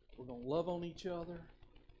 We're going to love on each other.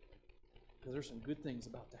 Because there's some good things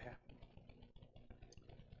about to happen.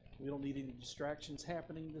 We don't need any distractions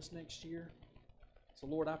happening this next year. So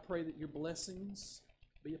Lord, I pray that your blessings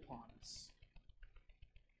be upon us.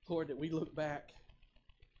 Lord, that we look back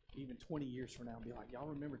even 20 years from now and be like, y'all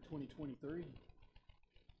remember 2023?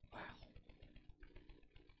 Wow.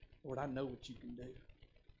 Lord, I know what you can do.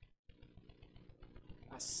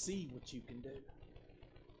 I see what you can do.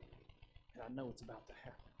 And I know it's about to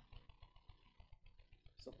happen.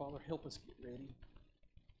 So, Father, help us get ready.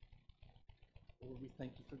 Lord, we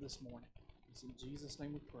thank you for this morning. It's in Jesus'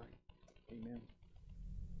 name we pray. Amen.